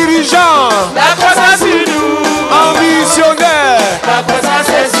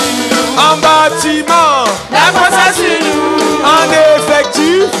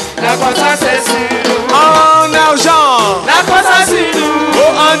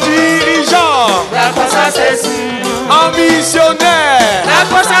 croissance est sur nous. En missionnaire. La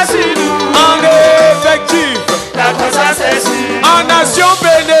croissance sur nous. En effectif. La croissance est sur nous. En nation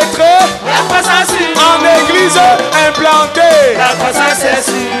pénétrée. La croissance sur nous. En église implantée. La croissance est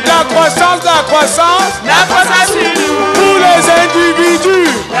sur nous. La croissance, la croissance. La croissance sur nous. Pour les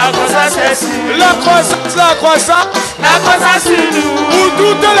individus. La croissance est sur nous. La croissance, la croissance. La croissance sur nous. Pour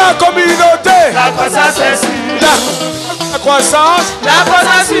toute la communauté. La croissance est sur nous. La croissance. La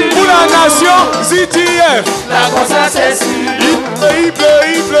croissance sur nous. Pour la nation ZTF. La croissance est sur nous. Il pleut,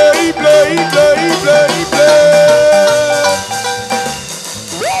 il pleut, il pleut, il pleut, il pleut, il pleut.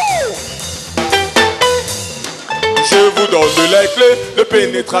 Je vous donne les clés de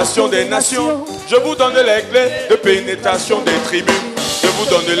pénétration des nations. Je vous donne les clés de pénétration des tribus. Je vous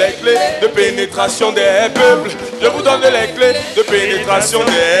donne les clés de pénétration des peuples. Je vous donne les clés de pénétration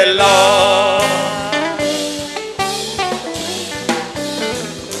des langues.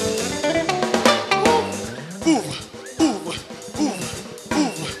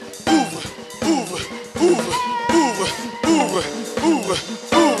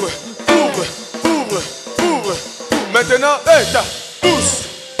 Maintenant, pousse, pousse,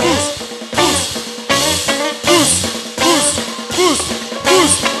 pousse, pousse, pousse, pousse,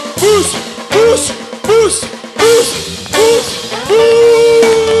 pousse, pousse, pousse, pousse, pousse,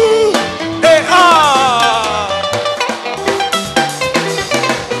 pousse, et ah!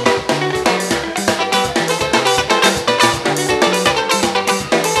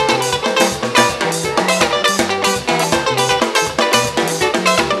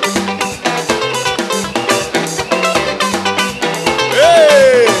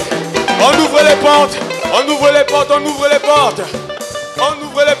 On ouvre les portes, on ouvre les portes, on ouvre les portes. On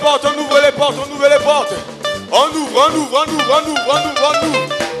ouvre les portes, on ouvre les portes, on ouvre les portes. On ouvre, on ouvre, on ouvre, on ouvre, on ouvre, on ouvre.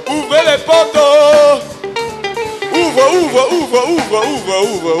 Ouvrez les portes. Ouvre, ouvre, ouvre, ouvre, ouvre,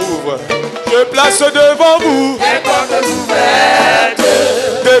 ouvre, ouvre. Je place devant vous des portes ouvertes.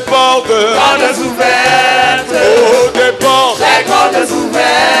 Des portes. Portes ouvertes. Oh, des portes. Des portes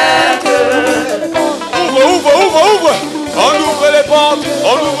ouvertes. Ouvre, ouvre, ouvre, ouvre. On ouvre les portes,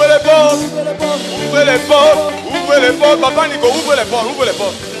 on ouvre les portes. Ouvrez les portes, ouvrez les portes. Papa Nico, ouvre les portes, ouvre les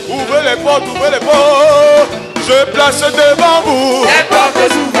portes. Ouvrez les portes, ouvrez les portes. Je place devant vous des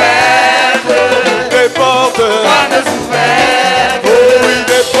portes ouvertes. Des portes. Portes ouvertes. Oh oui,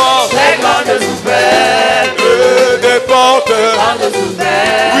 des portes. Des portes ouvertes. Des portes. Portes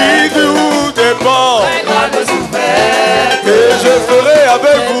ouvertes. Oui, nous, des portes. Des portes ouvertes. Et je ferai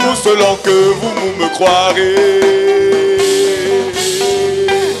avec vous selon que vous me croirez.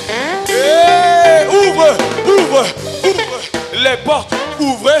 Les portes,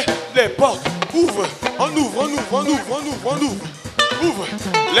 ouvrez les portes, ouvre, on ouvre, on ouvre, on ouvre, on ouvre, on ouvre, ouvre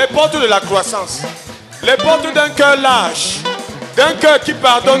les portes de la croissance, les portes d'un cœur lâche, d'un cœur qui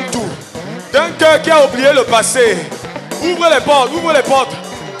pardonne tout, d'un cœur qui a oublié le passé. Ouvre les portes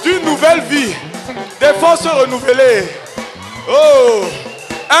d'une nouvelle vie, des forces renouvelées. Oh,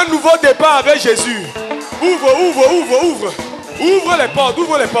 un nouveau départ avec Jésus. Ouvre, ouvre, ouvre, ouvre, ouvre les portes,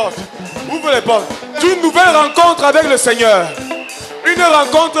 ouvre les portes, ouvre les portes d'une nouvelle rencontre avec le Seigneur. Une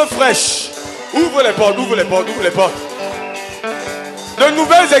rencontre fraîche. Ouvre les portes, ouvre les portes, ouvre les portes. De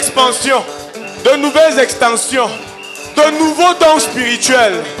nouvelles expansions, de nouvelles extensions, de nouveaux dons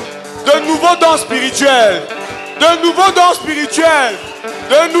spirituels, de nouveaux dons spirituels, de nouveaux dons spirituels,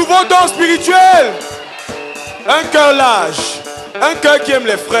 de nouveaux dons spirituels. Un cœur lâche, un cœur qui aime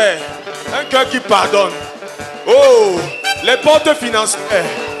les frères, un cœur qui pardonne. Oh, les portes financières,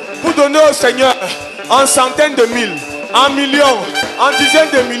 pour donner au Seigneur en centaines de mille, en millions, en dizaines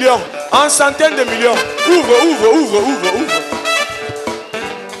de millions, en centaines de millions. Ouvre, ouvre, ouvre, ouvre, ouvre.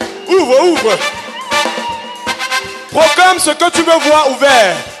 Ouvre, ouvre. Proclame ce que tu veux voir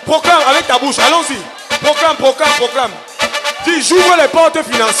ouvert. Proclame avec ta bouche. Allons-y. Proclame, proclame, proclame. Dis, j'ouvre les portes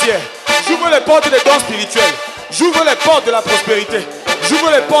financières. J'ouvre les portes des dons spirituels. J'ouvre les portes de la prospérité.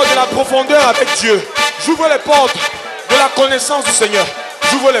 J'ouvre les portes de la profondeur avec Dieu. J'ouvre les portes de la connaissance du Seigneur.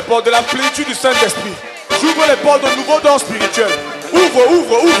 J'ouvre les portes de la plénitude du Saint-Esprit. J'ouvre les portes de nouveaux dons spirituels. Ouvre,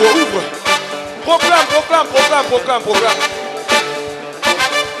 ouvre, ouvre, ouvre. Proclame, proclame, proclame, proclame, proclame.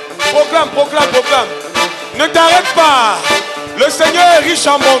 Proclame, proclame, proclame. Ne t'arrête pas. Le Seigneur est riche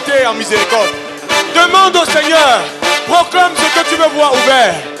en bonté et en miséricorde. Demande au Seigneur. Proclame ce que tu veux voir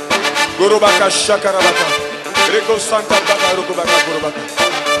ouvert. Gorobaka shakarabaka. Reko santa baka rokobaka gorobaka.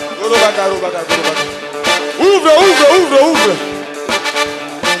 Gorobaka robaka gorobaka. Ouvre, ouvre, ouvre, ouvre.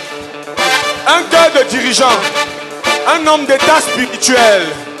 Un cœur de dirigeant. Un homme d'état spirituel.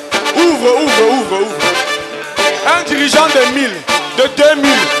 Ouvre, ouvre, ouvre, ouvre. Un dirigeant de 1000, de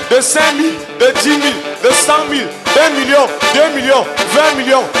 2000, de 5000, de 10 000, de 100 000, d'1 million, 2 millions, 20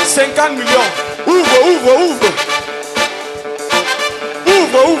 millions, 50 millions. Ouvre.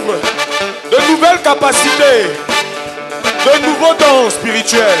 De nouvelles capacités. De nouveaux dons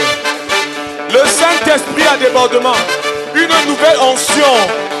spirituels. Le Saint-Esprit a débordement. Une nouvelle onction.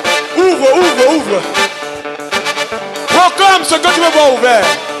 Ouvre. Proclame ce que tu veux voir ouvert.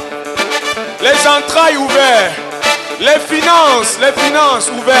 Les entrailles ouvertes. Les finances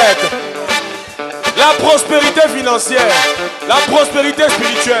ouvertes. La prospérité financière. La prospérité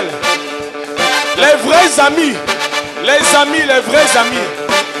spirituelle. Les vrais amis. Les vrais amis.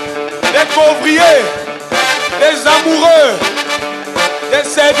 Des couvriers. Des amoureux. Des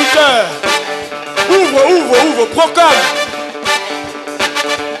serviteurs. Ouvre, proclame.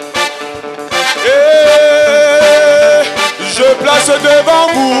 Et je place devant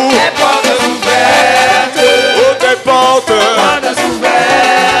vous Des portes ouvertes. Oh, des portes. Portes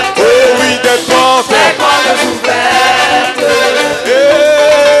ouvertes. Oh oui, des portes. Des portes ouvertes.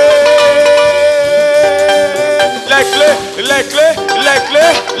 Les clés.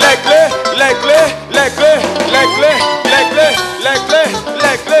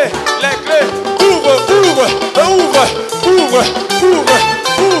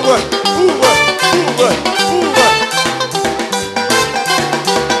 Ouvre.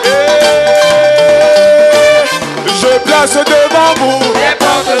 Je place devant vous Des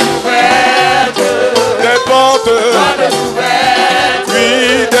portes ouvertes. des portes. Portes ouvertes.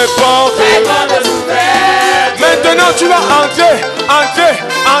 Oui, des portes. Des portes ouvertes. Maintenant tu vas entrer.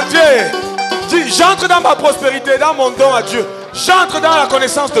 Dis, j'entre dans ma prospérité, dans mon don à Dieu. J'entre dans la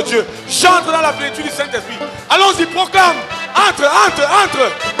connaissance de Dieu. J'entre dans la plénitude du Saint-Esprit. Allons-y, proclame. Entre.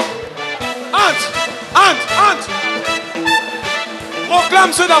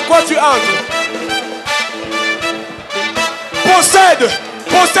 Proclame ce dans quoi tu entres. Possède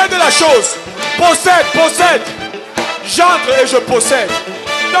la chose. Possède. J'entre et je possède.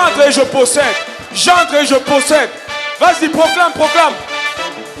 J'entre et je possède. Vas-y, proclame.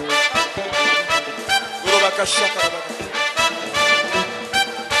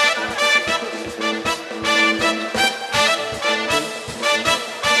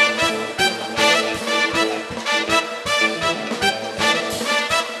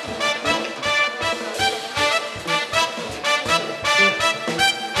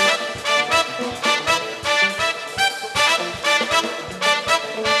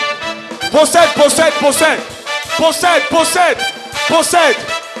 Possède.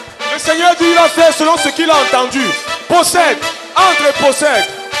 Le Seigneur dit, il va faire selon ce qu'il a entendu. Possède. Entre et possède.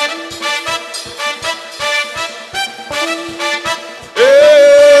 Et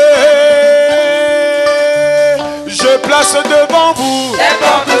je place devant vous Des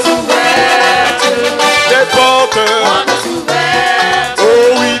portes ouvertes. des portes. Portes ouvertes. Oh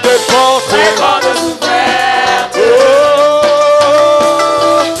oui, des portes. Des portes ouvertes. Oh,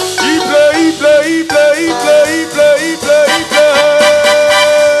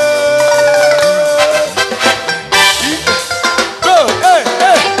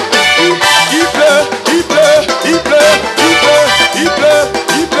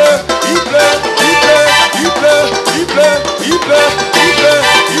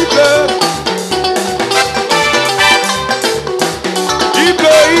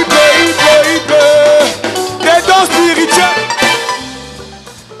 il pleut. Des dons spirituels.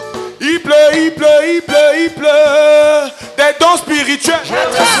 Il pleut. Des dons spirituels.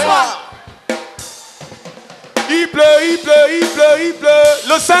 Il pleut.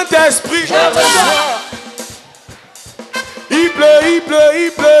 Le Saint-Esprit. Il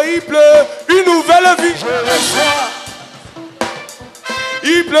pleut. Une nouvelle vie.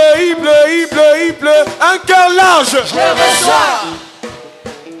 Il pleut. Un cœur large.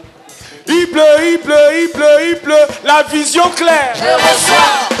 Il pleut. La vision claire.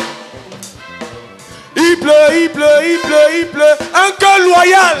 Il pleut. Un cœur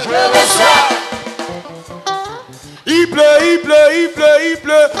loyal. Il pleut.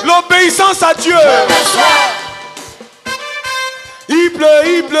 L'obéissance à Dieu. Il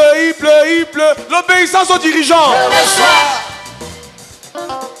pleut. L'obéissance aux dirigeants.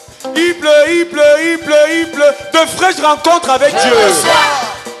 Il pleut. De fraîches rencontres avec Dieu.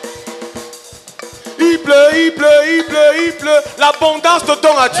 Il pleut. L'abondance de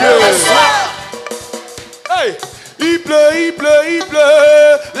dons à Dieu. Hey. Il pleut.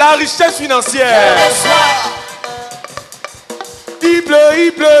 La richesse financière. Il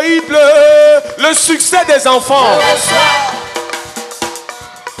pleut. Le succès des enfants.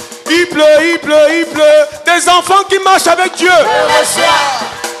 Il pleut. Des enfants qui marchent avec Dieu.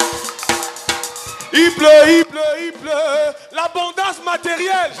 Il pleut. L'abondance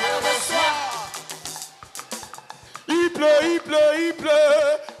matérielle. Il pleut.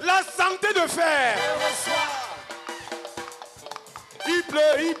 La santé de fer. Il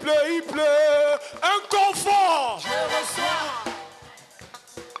pleut, il pleut, il pleut. Un confort.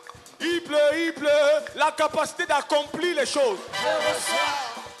 Il pleut. La capacité d'accomplir les choses.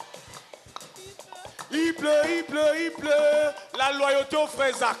 Il pleut, il pleut, il pleut. La loyauté au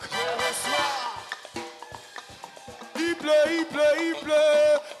frère Zach. Il pleut, il pleut, il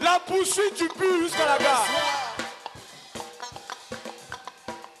pleut. La poursuite du but jusqu'à la gare.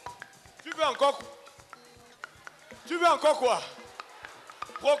 Tu veux encore quoi?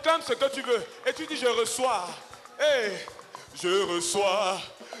 Proclame ce que tu veux. Et tu dis je reçois. Hey, je reçois.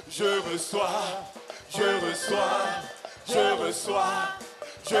 Je reçois. Je reçois. Je reçois.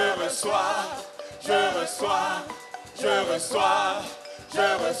 Je reçois. Je reçois. Je reçois. Je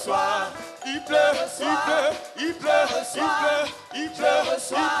reçois. Il pleut, il pleut, il pleut, il pleut, il pleut,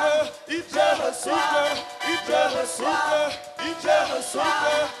 il pleut, il pleut, il pleut, il pleut, il pleut,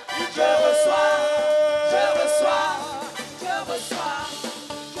 il pleut, il pleut.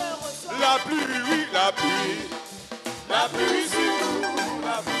 La pluie, oui, la pluie. La pluie sur nous,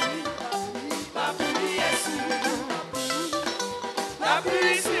 la pluie. La pluie est sur nous. La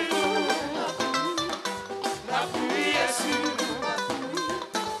pluie sur nous. La pluie est sur nous.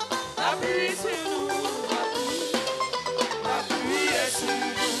 La pluie sur nous. La pluie est sur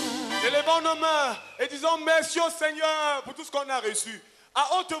nous. Élevons nos mains et disons merci au Seigneur pour tout ce qu'on a reçu.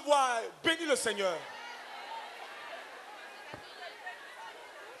 À haute voix, bénis le Seigneur.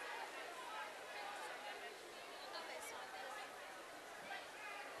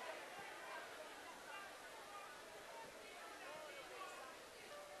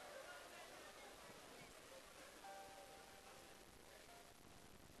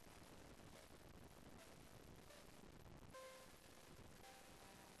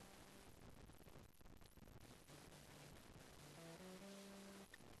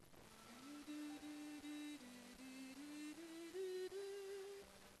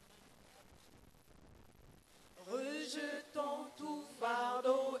 Rejetons tout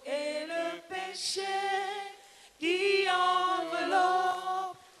fardeau et le péché.